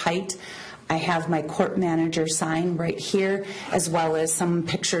about this height. I have my court manager sign right here, as well as some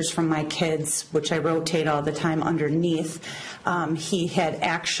pictures from my kids, which I rotate all the time underneath. He had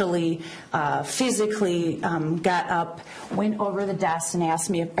actually physically got up, went over the desk and asked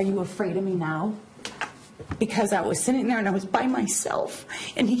me, "Are you afraid of me now?" Because I was sitting there and I was by myself.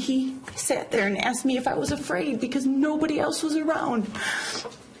 And he sat there and asked me if I was afraid because nobody else was around.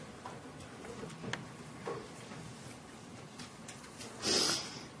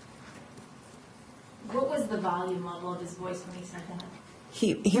 What was the volume level of his voice when he said that?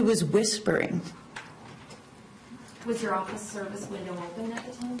 He was whispering. Was your office service window open at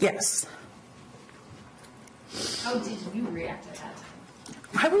the time? Yes. How did you react at that time?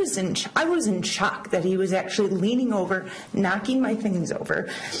 I was in shock that he was actually leaning over, knocking my things over,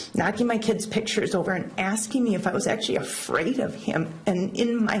 knocking my kids' pictures over, and asking me if I was actually afraid of him, and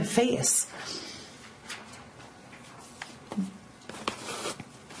in my face.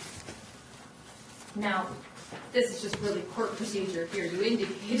 Now, this is just really court procedure here. You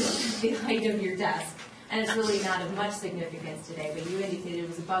indicated the height of your desk, and it's really not of much significance today, but you indicated it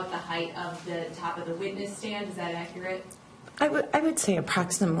was about the height of the top of the witness stand. Is that accurate? I would say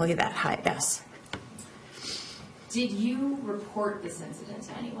approximately that high, yes. Did you report this incident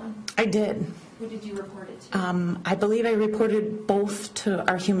to anyone? I did. Who did you report it to? I believe I reported both to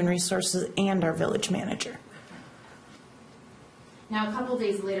our human resources and our village manager. Now, a couple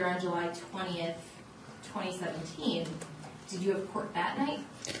days later, on July 20th, 2017, did you have court that night?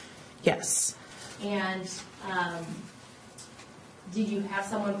 Yes. And did you have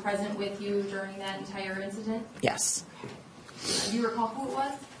someone present with you during that entire incident? Yes. Do you recall who it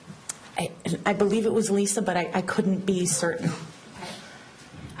was? I believe it was Lisa, but I couldn't be certain.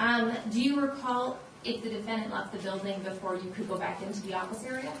 Okay. Do you recall if the defendant left the building before you could go back into the office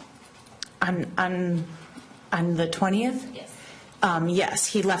area? On the 20th? Yes. Yes,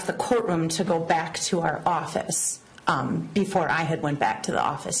 he left the courtroom to go back to our office before I had went back to the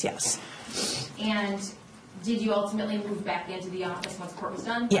office, yes. And did you ultimately move back into the office once court was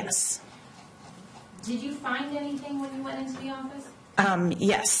done? Yes. Did you find anything when you went into the office?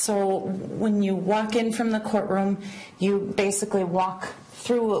 Yes, so when you walk in from the courtroom, you basically walk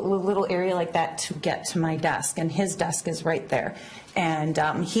through a little area like that to get to my desk, and his desk is right there. And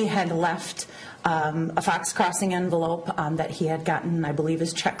he had left a Fox Crossing envelope that he had gotten, I believe,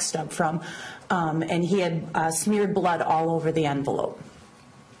 his check stub from, and he had smeared blood all over the envelope.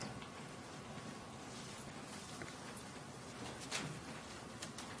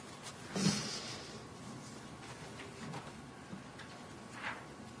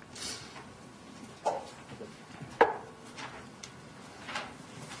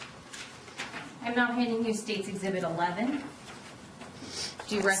 I'm now handing you State's Exhibit 11.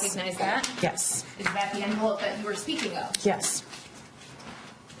 Do you recognize that? Yes, Is that the envelope that you were speaking of? yes,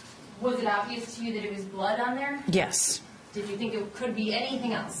 Was it obvious to you that it was blood on there? yes, Did you think it could be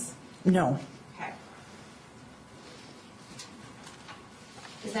anything else? no, Okay.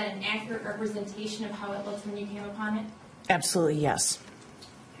 Is that an accurate representation of how it looked when you came upon it? absolutely yes.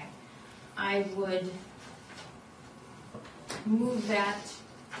 Okay. I would move that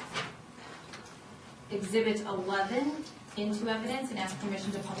Exhibit 11 into evidence and ask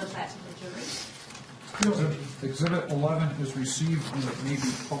permission to publish that to the jury. Exhibit 11 is received and it may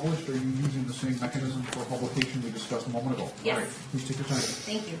be published. Are you using the same mechanism for publication we discussed a moment ago? Yes. All right, please take your time.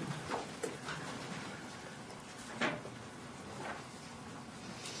 Thank you.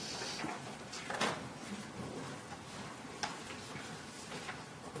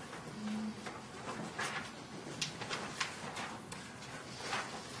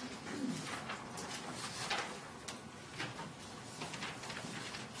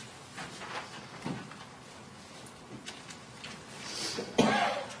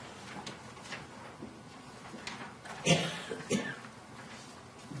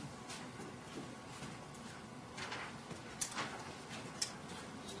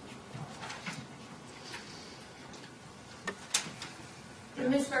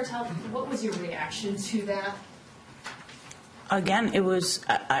 Ms. Bartel, what was your reaction to that? Again, it was,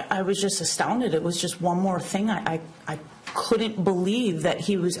 I was just astounded. It was just one more thing. I couldn't believe that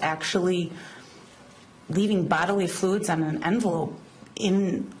he was actually leaving bodily fluids on an envelope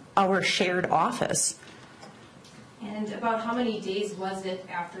in our shared office. And about how many days was it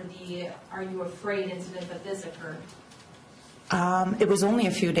after the Are You Afraid incident that this occurred? It was only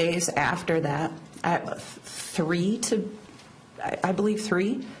a few days after that, I believe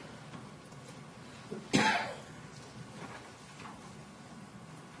 3.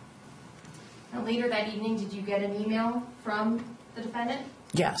 And later that evening, did you get an email from the defendant?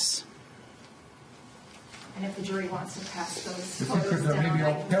 Yes. And if the jury wants to pass those If you photos could, down, maybe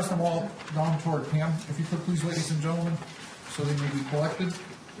I I'll can- pass them all down toward Pam, if you could please, ladies and gentlemen, so they may be collected.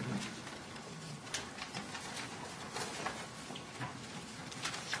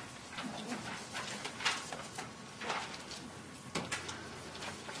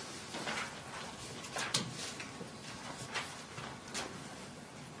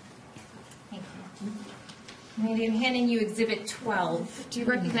 Thank you. Mandy, I'm handing you Exhibit 12. Do you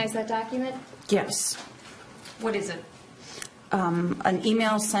recognize that document? Yes. What is it? An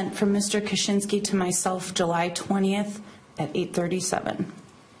email sent from Mr. Kaczynski to myself July 20th at 8:37.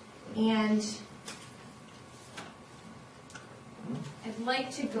 And I'd like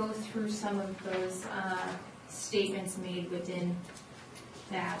to go through some of those statements made within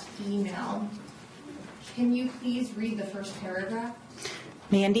that email. Can you please read the first paragraph?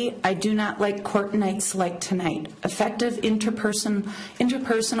 Mandy, I do not like court nights like tonight. Effective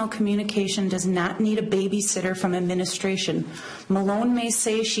interpersonal communication does not need a babysitter from administration. Malone may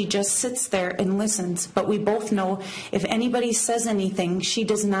say she just sits there and listens, but we both know if anybody says anything she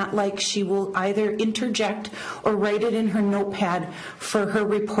does not like, she will either interject or write it in her notepad for her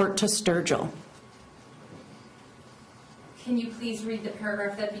report to Sturgill. Can you please read the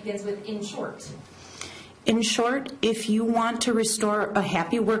paragraph that begins with "in short"? In short, if you want to restore a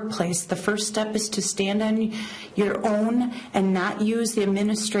happy workplace, the first step is to stand on your own and not use the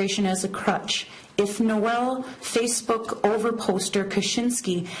administration as a crutch. If Noel Facebook overposter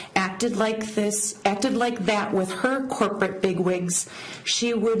Kaczynski acted like that with her corporate bigwigs,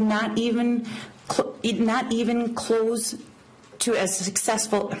 she would not even close to as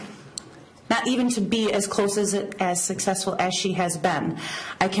successful. Not even to be as close as successful as she has been.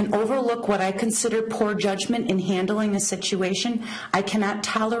 I can overlook what I consider poor judgment in handling a situation. I cannot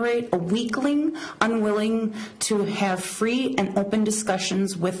tolerate a weakling unwilling to have free and open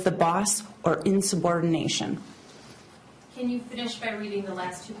discussions with the boss or insubordination. Can you finish by reading the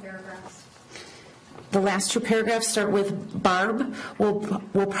last 2 paragraphs? The last 2 paragraphs start with, Barb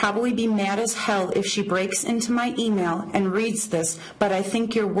will probably be mad as hell if she breaks into my email and reads this, but I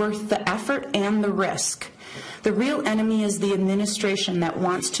think you're worth the effort and the risk. The real enemy is the administration that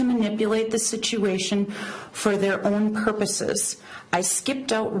wants to manipulate the situation for their own purposes. I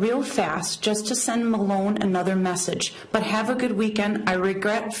skipped out real fast just to send Malone another message. But have a good weekend. I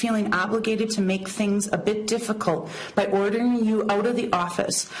regret feeling obligated to make things a bit difficult by ordering you out of the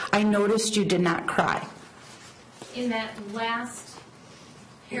office. I noticed you did not cry. In that last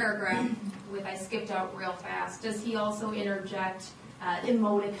paragraph with I skipped out real fast, does he also interject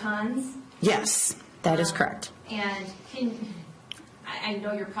emoticons? Yes, that is correct. And I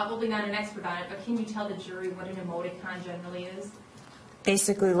know you're probably not an expert on it, but can you tell the jury what an emoticon generally is?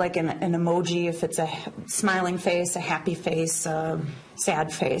 Basically like an emoji, if it's a smiling face, a happy face, a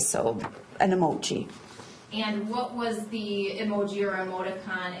sad face, so an emoji. And what was the emoji or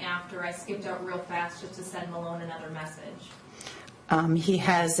emoticon after I skipped out real fast just to send Malone another message? He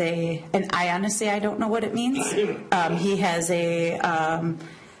has and I honestly, I don't know what it means. He has an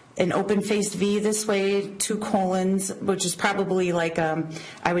open-faced V this way, 2 colons, which is probably like,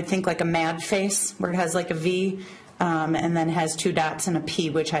 I would think like a mad face, where it has like a V, and then has 2 dots and a P,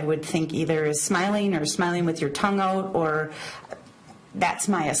 which I would think either is smiling or smiling with your tongue out, or that's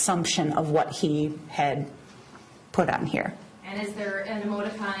my assumption of what he had put on here. And is there an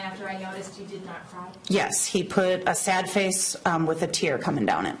emoticon after I noticed you did not cry? Yes, he put a sad face with a tear coming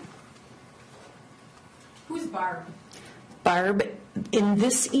down it. Who's Barb? Barb, in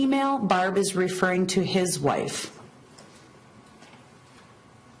this email, Barb is referring to his wife.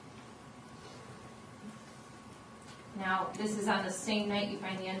 Now, this is on the same night you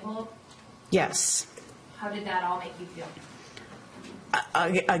find the envelope. Yes. How did that all make you feel?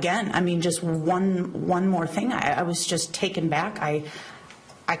 Again, I mean, just one more thing. I was just taken back. I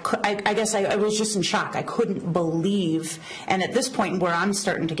guess I was just in shock. I couldn't believe, and at this point where I'm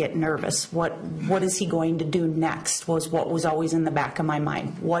starting to get nervous, what is he going to do next was what was always in the back of my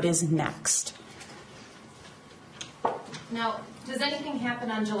mind. What is next? Now, does anything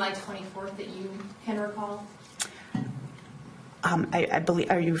happen on July 24th that you can recall? I believe,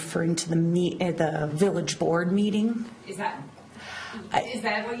 are you referring to the village board meeting? Is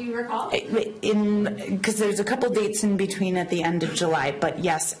that what you recall? Because there's a couple dates in between at the end of July, but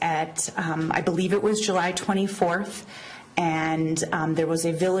yes, I believe it was July 24th, and there was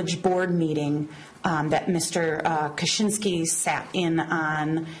a village board meeting that Mr. Kaczynski sat in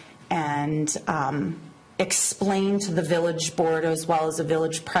on and explained to the village board as well as the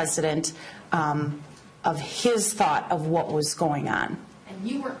village president of his thought of what was going on. And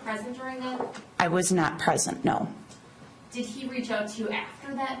you weren't present during that? I was not present, no. Did he reach out to you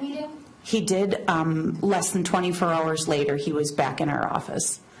after that meeting? He did. Less than 24 hours later, he was back in our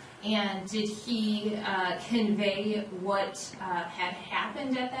office. And did he convey what had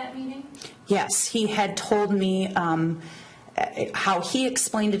happened at that meeting? Yes, he had told me, how he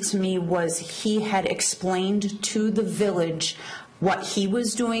explained it to me was he had explained to the village what he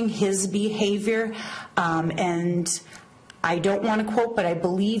was doing, his behavior, and I don't want to quote, but I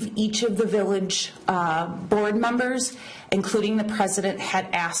believe each of the village board members, including the president, had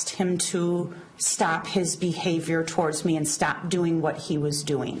asked him to stop his behavior towards me and stop doing what he was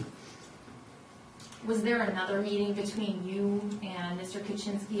doing. Was there another meeting between you and Mr.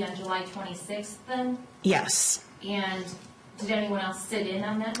 Kaczynski on July 26th then? Yes. And did anyone else sit in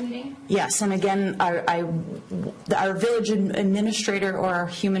on that meeting? Yes, and again, our village administrator or our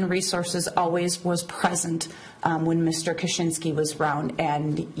human resources always was present when Mr. Kaczynski was around,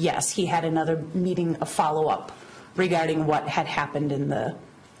 and yes, he had another meeting, a follow-up regarding what had happened in the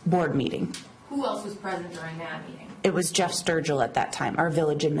board meeting. Who else was present during that meeting? It was Jeff Sturgill at that time, our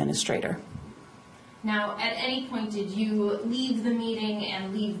village administrator. Now, at any point, did you leave the meeting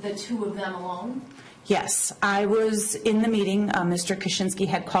and leave the 2 of them alone? Yes, I was in the meeting. Mr. Kaczynski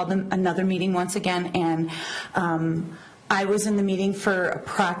had called another meeting once again, and I was in the meeting for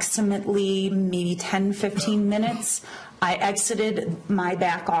approximately maybe 10, 15 minutes. I exited my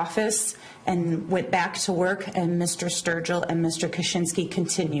back office and went back to work, and Mr. Sturgill and Mr. Kaczynski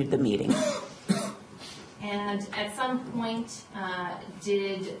continued the meeting. And at some point,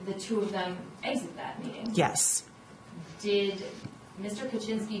 did the 2 of them exit that meeting? Yes. Did Mr.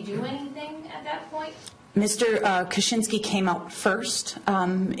 Kaczynski do anything at that point? Mr. Kaczynski came out first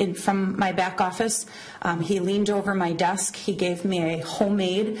from my back office. He leaned over my desk. He gave me a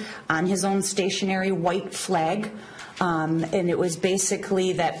homemade, on his own stationery, white flag. And it was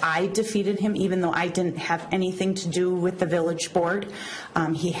basically that I defeated him, even though I didn't have anything to do with the village board.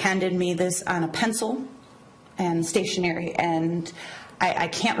 He handed me this on a pencil and stationery, and I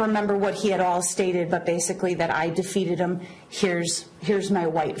can't remember what he had all stated, but basically that I defeated him. Here's my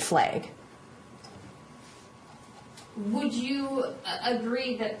white flag. Would you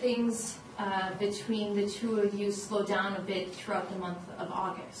agree that things between the two of you slow down a bit throughout the month of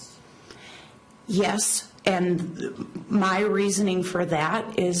August? Yes, and my reasoning for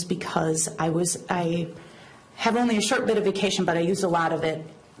that is because I have only a short bit of vacation, but I used a lot of it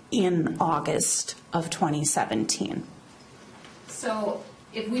in August of 2017. So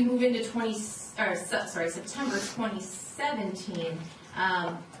if we move into September 2017,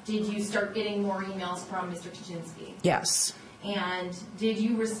 did you start getting more emails from Mr. Kaczynski? Yes. And did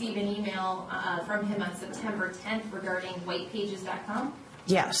you receive an email from him on September 10th regarding whitepages.com?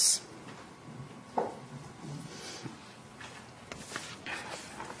 Yes.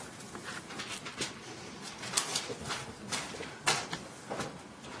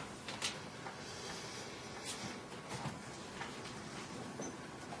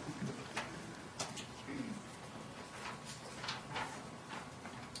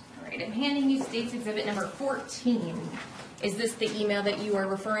 All right, I'm handing you State's Exhibit number 14. Is this the email that you are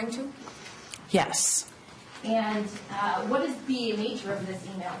referring to? Yes. And what is the nature of this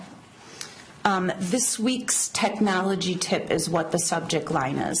email? This week's technology tip is what the subject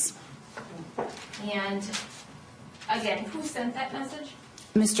line is. And again, who sent that message?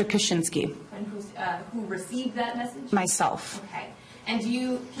 Mr. Kaczynski, And who received that message? myself. Okay. And can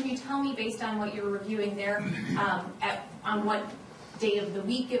you tell me, based on what you're reviewing there, on what day of the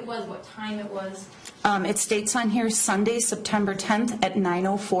week it was, what time it was? It states on here Sunday, September 10th at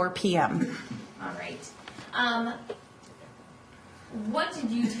 9:04 p.m. All right. What did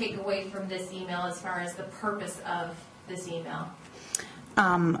you take away from this email as far as the purpose of this email?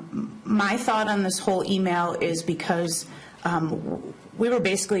 My thought on this whole email is because we were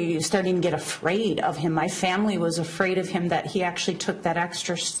basically starting to get afraid of him. My family was afraid of him, that he actually took that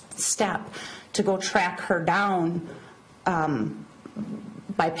extra step to go track her down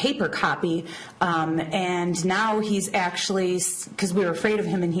by paper copy, and now he's actually, because we were afraid of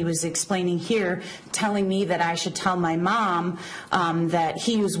him, and he was explaining here, telling me that I should tell my mom that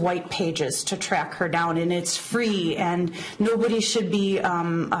he used White Pages to track her down, and it's free, and nobody should be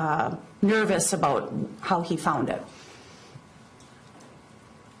nervous about how he found it.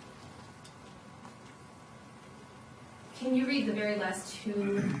 Can you read the very last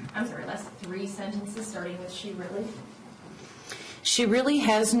three sentences, starting with "she really"? She really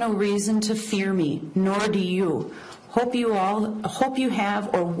has no reason to fear me, nor do you. Hope you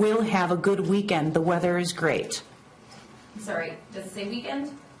have or will have a good weekend. The weather is great. Sorry, does it say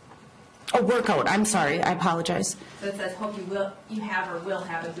weekend? Oh, workout. I'm sorry. I apologize. So it says hope you have or will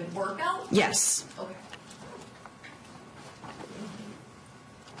have a good workout? Yes. Okay.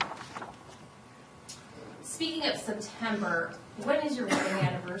 Speaking of September, when is your wedding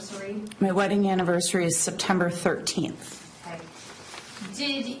anniversary? My wedding anniversary is September 13th. Okay.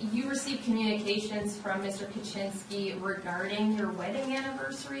 Did you receive communications from Mr. Kaczynski regarding your wedding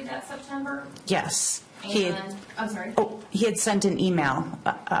anniversary that September? Yes. I'm sorry. Oh, he had sent an email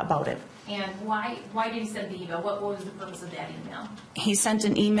about it. And why did he send the email? What was the purpose of that email? He sent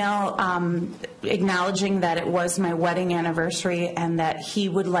an email acknowledging that it was my wedding anniversary and that he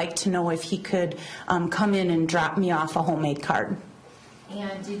would like to know if he could come in and drop me off a homemade card.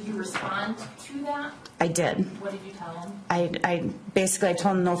 And did you respond to that? I did. What did you tell him? I basically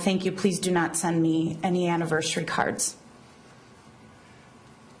told him, no, thank you. Please do not send me any anniversary cards.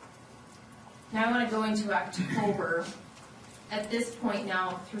 Now I want to go into October. At this point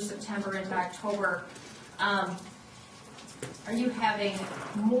now, through September into October, are you having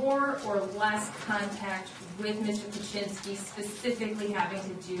more or less contact with Mr. Kaczynski, specifically having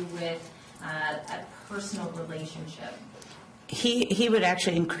to do with a personal relationship? He would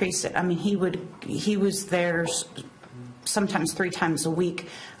actually increase it. I mean, he was there sometimes 3 times a week.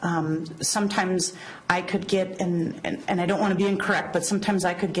 Sometimes I could get, and I don't want to be incorrect, but sometimes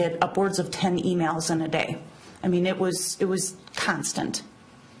I could get upwards of 10 emails in a day. I mean, it was constant.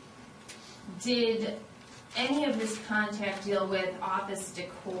 Did any of this contact deal with office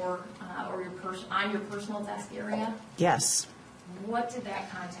decor or on your personal desk area? Yes. What did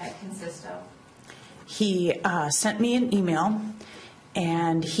that contact consist of? He sent me an email,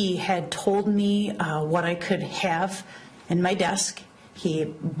 and he had told me what I could have in my desk. He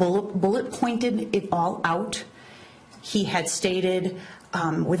bullet pointed it all out. He had stated,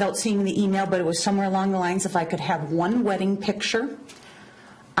 without seeing the email, but it was somewhere along the lines, if I could have 1 wedding picture,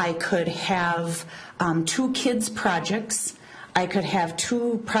 I could have 2 kids' projects, I could have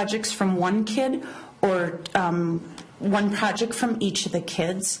 2 projects from 1 kid, or 1 project from each of the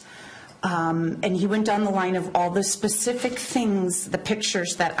kids. And he went down the line of all the specific things, the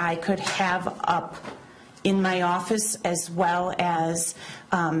pictures that I could have up in my office, as well as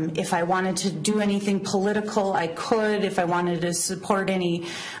if I wanted to do anything political, I could. If I wanted to support any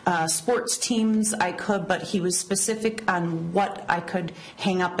sports teams, I could, but he was specific on what I could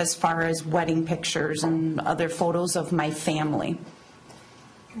hang up as far as wedding pictures and other photos of my family.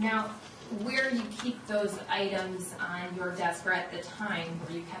 Now, where you keep those items on your desk, or at the time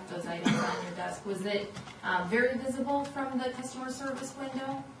where you kept those items on your desk, was it very visible from the customer service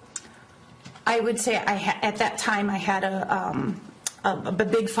window? I would say at that time I had a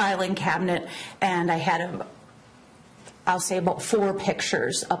big filing cabinet, and I had I'll say about 4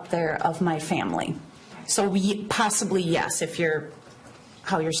 pictures up there of my family. So possibly yes, if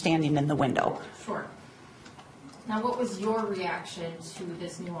how you're standing in the window. Sure. Now, what was your reaction to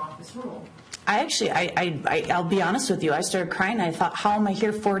this new office rule? I'll be honest with you, I started crying. I thought, how am I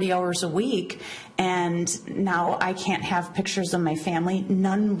here 40 hours a week, and now I can't have pictures of my family,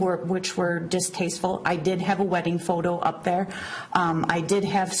 which were distasteful. I did have a wedding photo up there. I did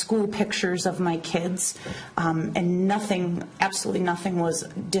have school pictures of my kids, and absolutely nothing was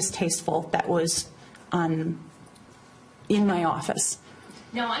distasteful that was in my office.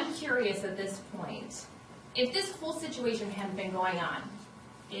 Now, I'm curious at this point, if this whole situation hadn't been going on,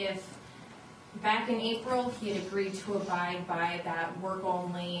 if back in April he had agreed to abide by that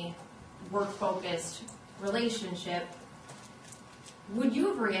work-only, work-focused relationship, would you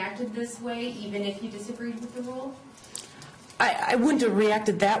have reacted this way even if you disagreed with the rule? I wouldn't have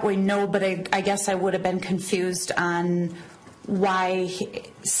reacted that way, no, but I guess I would have been confused on why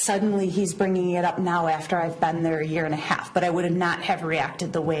suddenly he's bringing it up now after I've been there a year and a half. But I would not have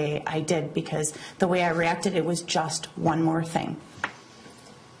reacted the way I did, because the way I reacted, it was just one more thing.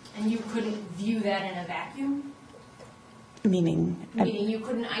 And you couldn't view that in a vacuum? Meaning you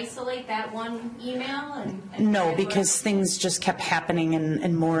couldn't isolate that one email? No, because things just kept happening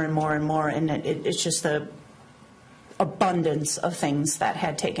and more and more and more, and it's just the abundance of things that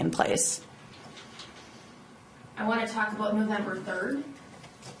had taken place. I want to talk about November 3rd,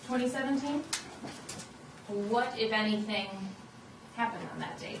 2017. What, if anything, happened on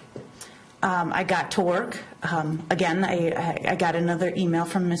that date? I got to work. Again, I got another email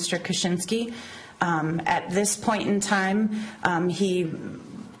from Mr. Kaczynski. At this point in time, he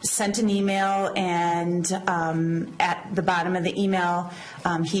sent an email, and at the bottom of the email,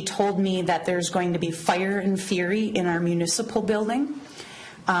 he told me that there's going to be fire and fury in our municipal building.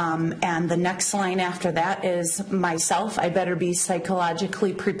 And the next line after that is, myself, I better be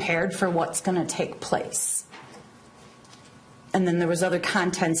psychologically prepared for what's going to take place. And then there was other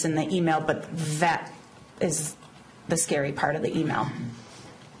contents in the email, but that is the scary part of the email.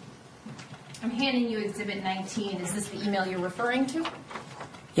 I'm handing you Exhibit 19. Is this the email you're referring to?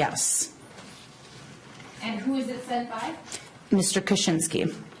 Yes. And who is it sent by? Mr.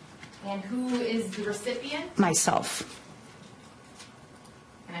 Kaczynski. And who is the recipient? Myself.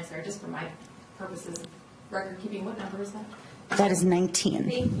 And I'm sorry, just for my purposes of record keeping, what number is that? That is 19.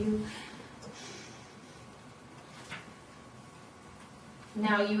 Thank you.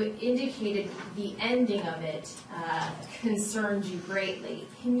 Now, you indicated the ending of it concerned you greatly.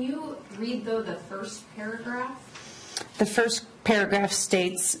 Can you read, though, the first paragraph? The first paragraph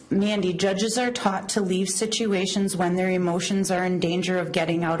states, Mandy, judges are taught to leave situations when their emotions are in danger of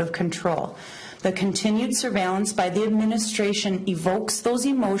getting out of control. The continued surveillance by the administration evokes those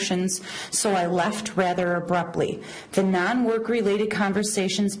emotions, so I left rather abruptly. The non-work related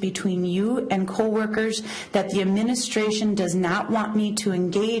conversations between you and coworkers that the administration does not want me to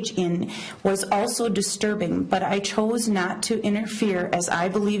engage in was also disturbing, but I chose not to interfere, as I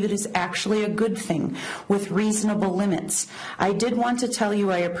believe it is actually a good thing with reasonable limits. I did want to tell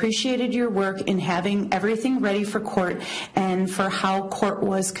you I appreciated your work in having everything ready for court and for how court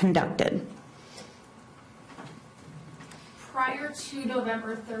was conducted. Prior to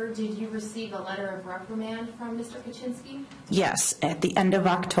November 3rd, did you receive a letter of reprimand from Mr. Kaczynski? Yes, at the end of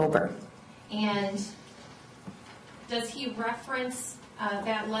October. And does he reference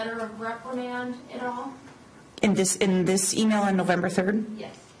that letter of reprimand at all? In this email on November 3rd?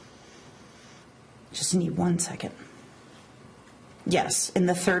 Yes. Just need 1 second. Yes, in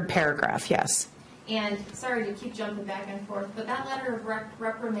the third paragraph, yes. And sorry to keep jumping back and forth, but that letter of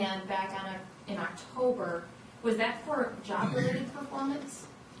reprimand back in October, was that for job-related performance?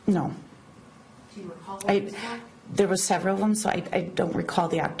 No. Do you recall what it was for? There were several of them, so I don't recall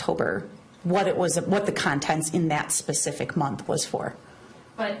the October, what the contents in that specific month was for.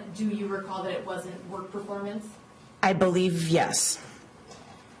 But do you recall that it wasn't work performance? I believe yes.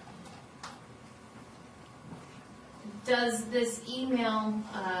 Does this email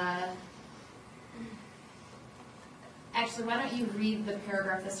Actually, why don't you read the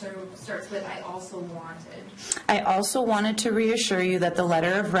paragraph that starts with, "I also wanted." I also wanted to reassure you that the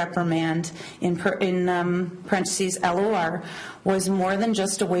letter of reprimand, in parentheses LOR, was more than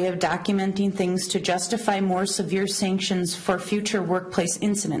just a way of documenting things to justify more severe sanctions for future workplace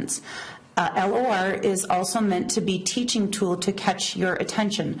incidents. LOR is also meant to be a teaching tool to catch your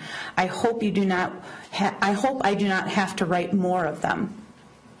attention. I hope I do not have to write more of them.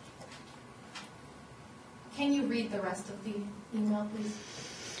 Can you read the rest of the email, please?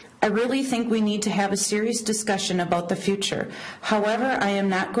 I really think we need to have a serious discussion about the future. However, I am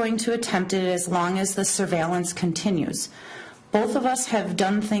not going to attempt it as long as the surveillance continues. Both of us have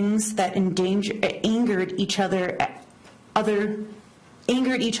done things that angered each other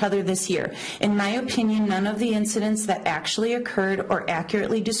this year. In my opinion, none of the incidents that actually occurred or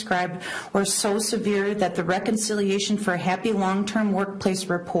accurately described were so severe that the reconciliation for a happy long-term workplace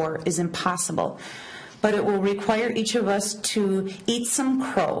rapport is impossible. But it will require each of us to eat some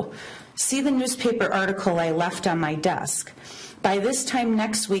crow. See the newspaper article I left on my desk. By this time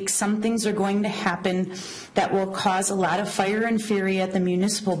next week, some things are going to happen that will cause a lot of fire and fury at the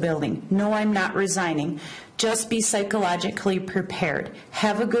municipal building. No, I'm not resigning. Just be psychologically prepared.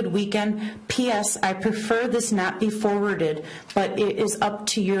 Have a good weekend. P.S. I prefer this not be forwarded, but it is up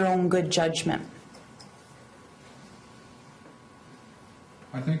to your own good judgment.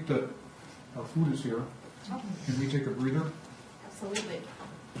 I think that our food is here. Can we take a breather? Absolutely.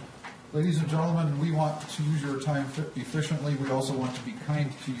 Ladies and gentlemen, we want to use your time efficiently. We also want to be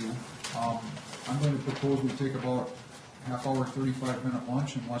kind to you. I'm going to propose we take about half hour, 35-minute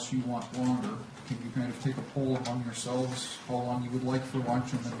lunch unless you want longer. Can you kind of take a poll among yourselves how long you would like for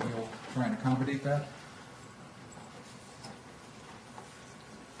lunch, and then we'll try and accommodate that?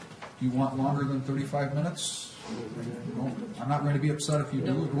 Do you want longer than 35 minutes? No, I'm not going to be upset if you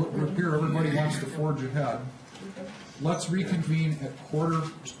do. It would appear everybody wants to forge ahead. Let's reconvene at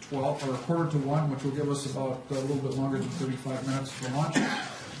 11:45 or 1:45, which will give us about a little bit longer than 35 minutes for lunch.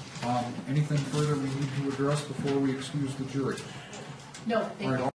 Anything further we need to address before we excuse the jury? No, thank All right, you.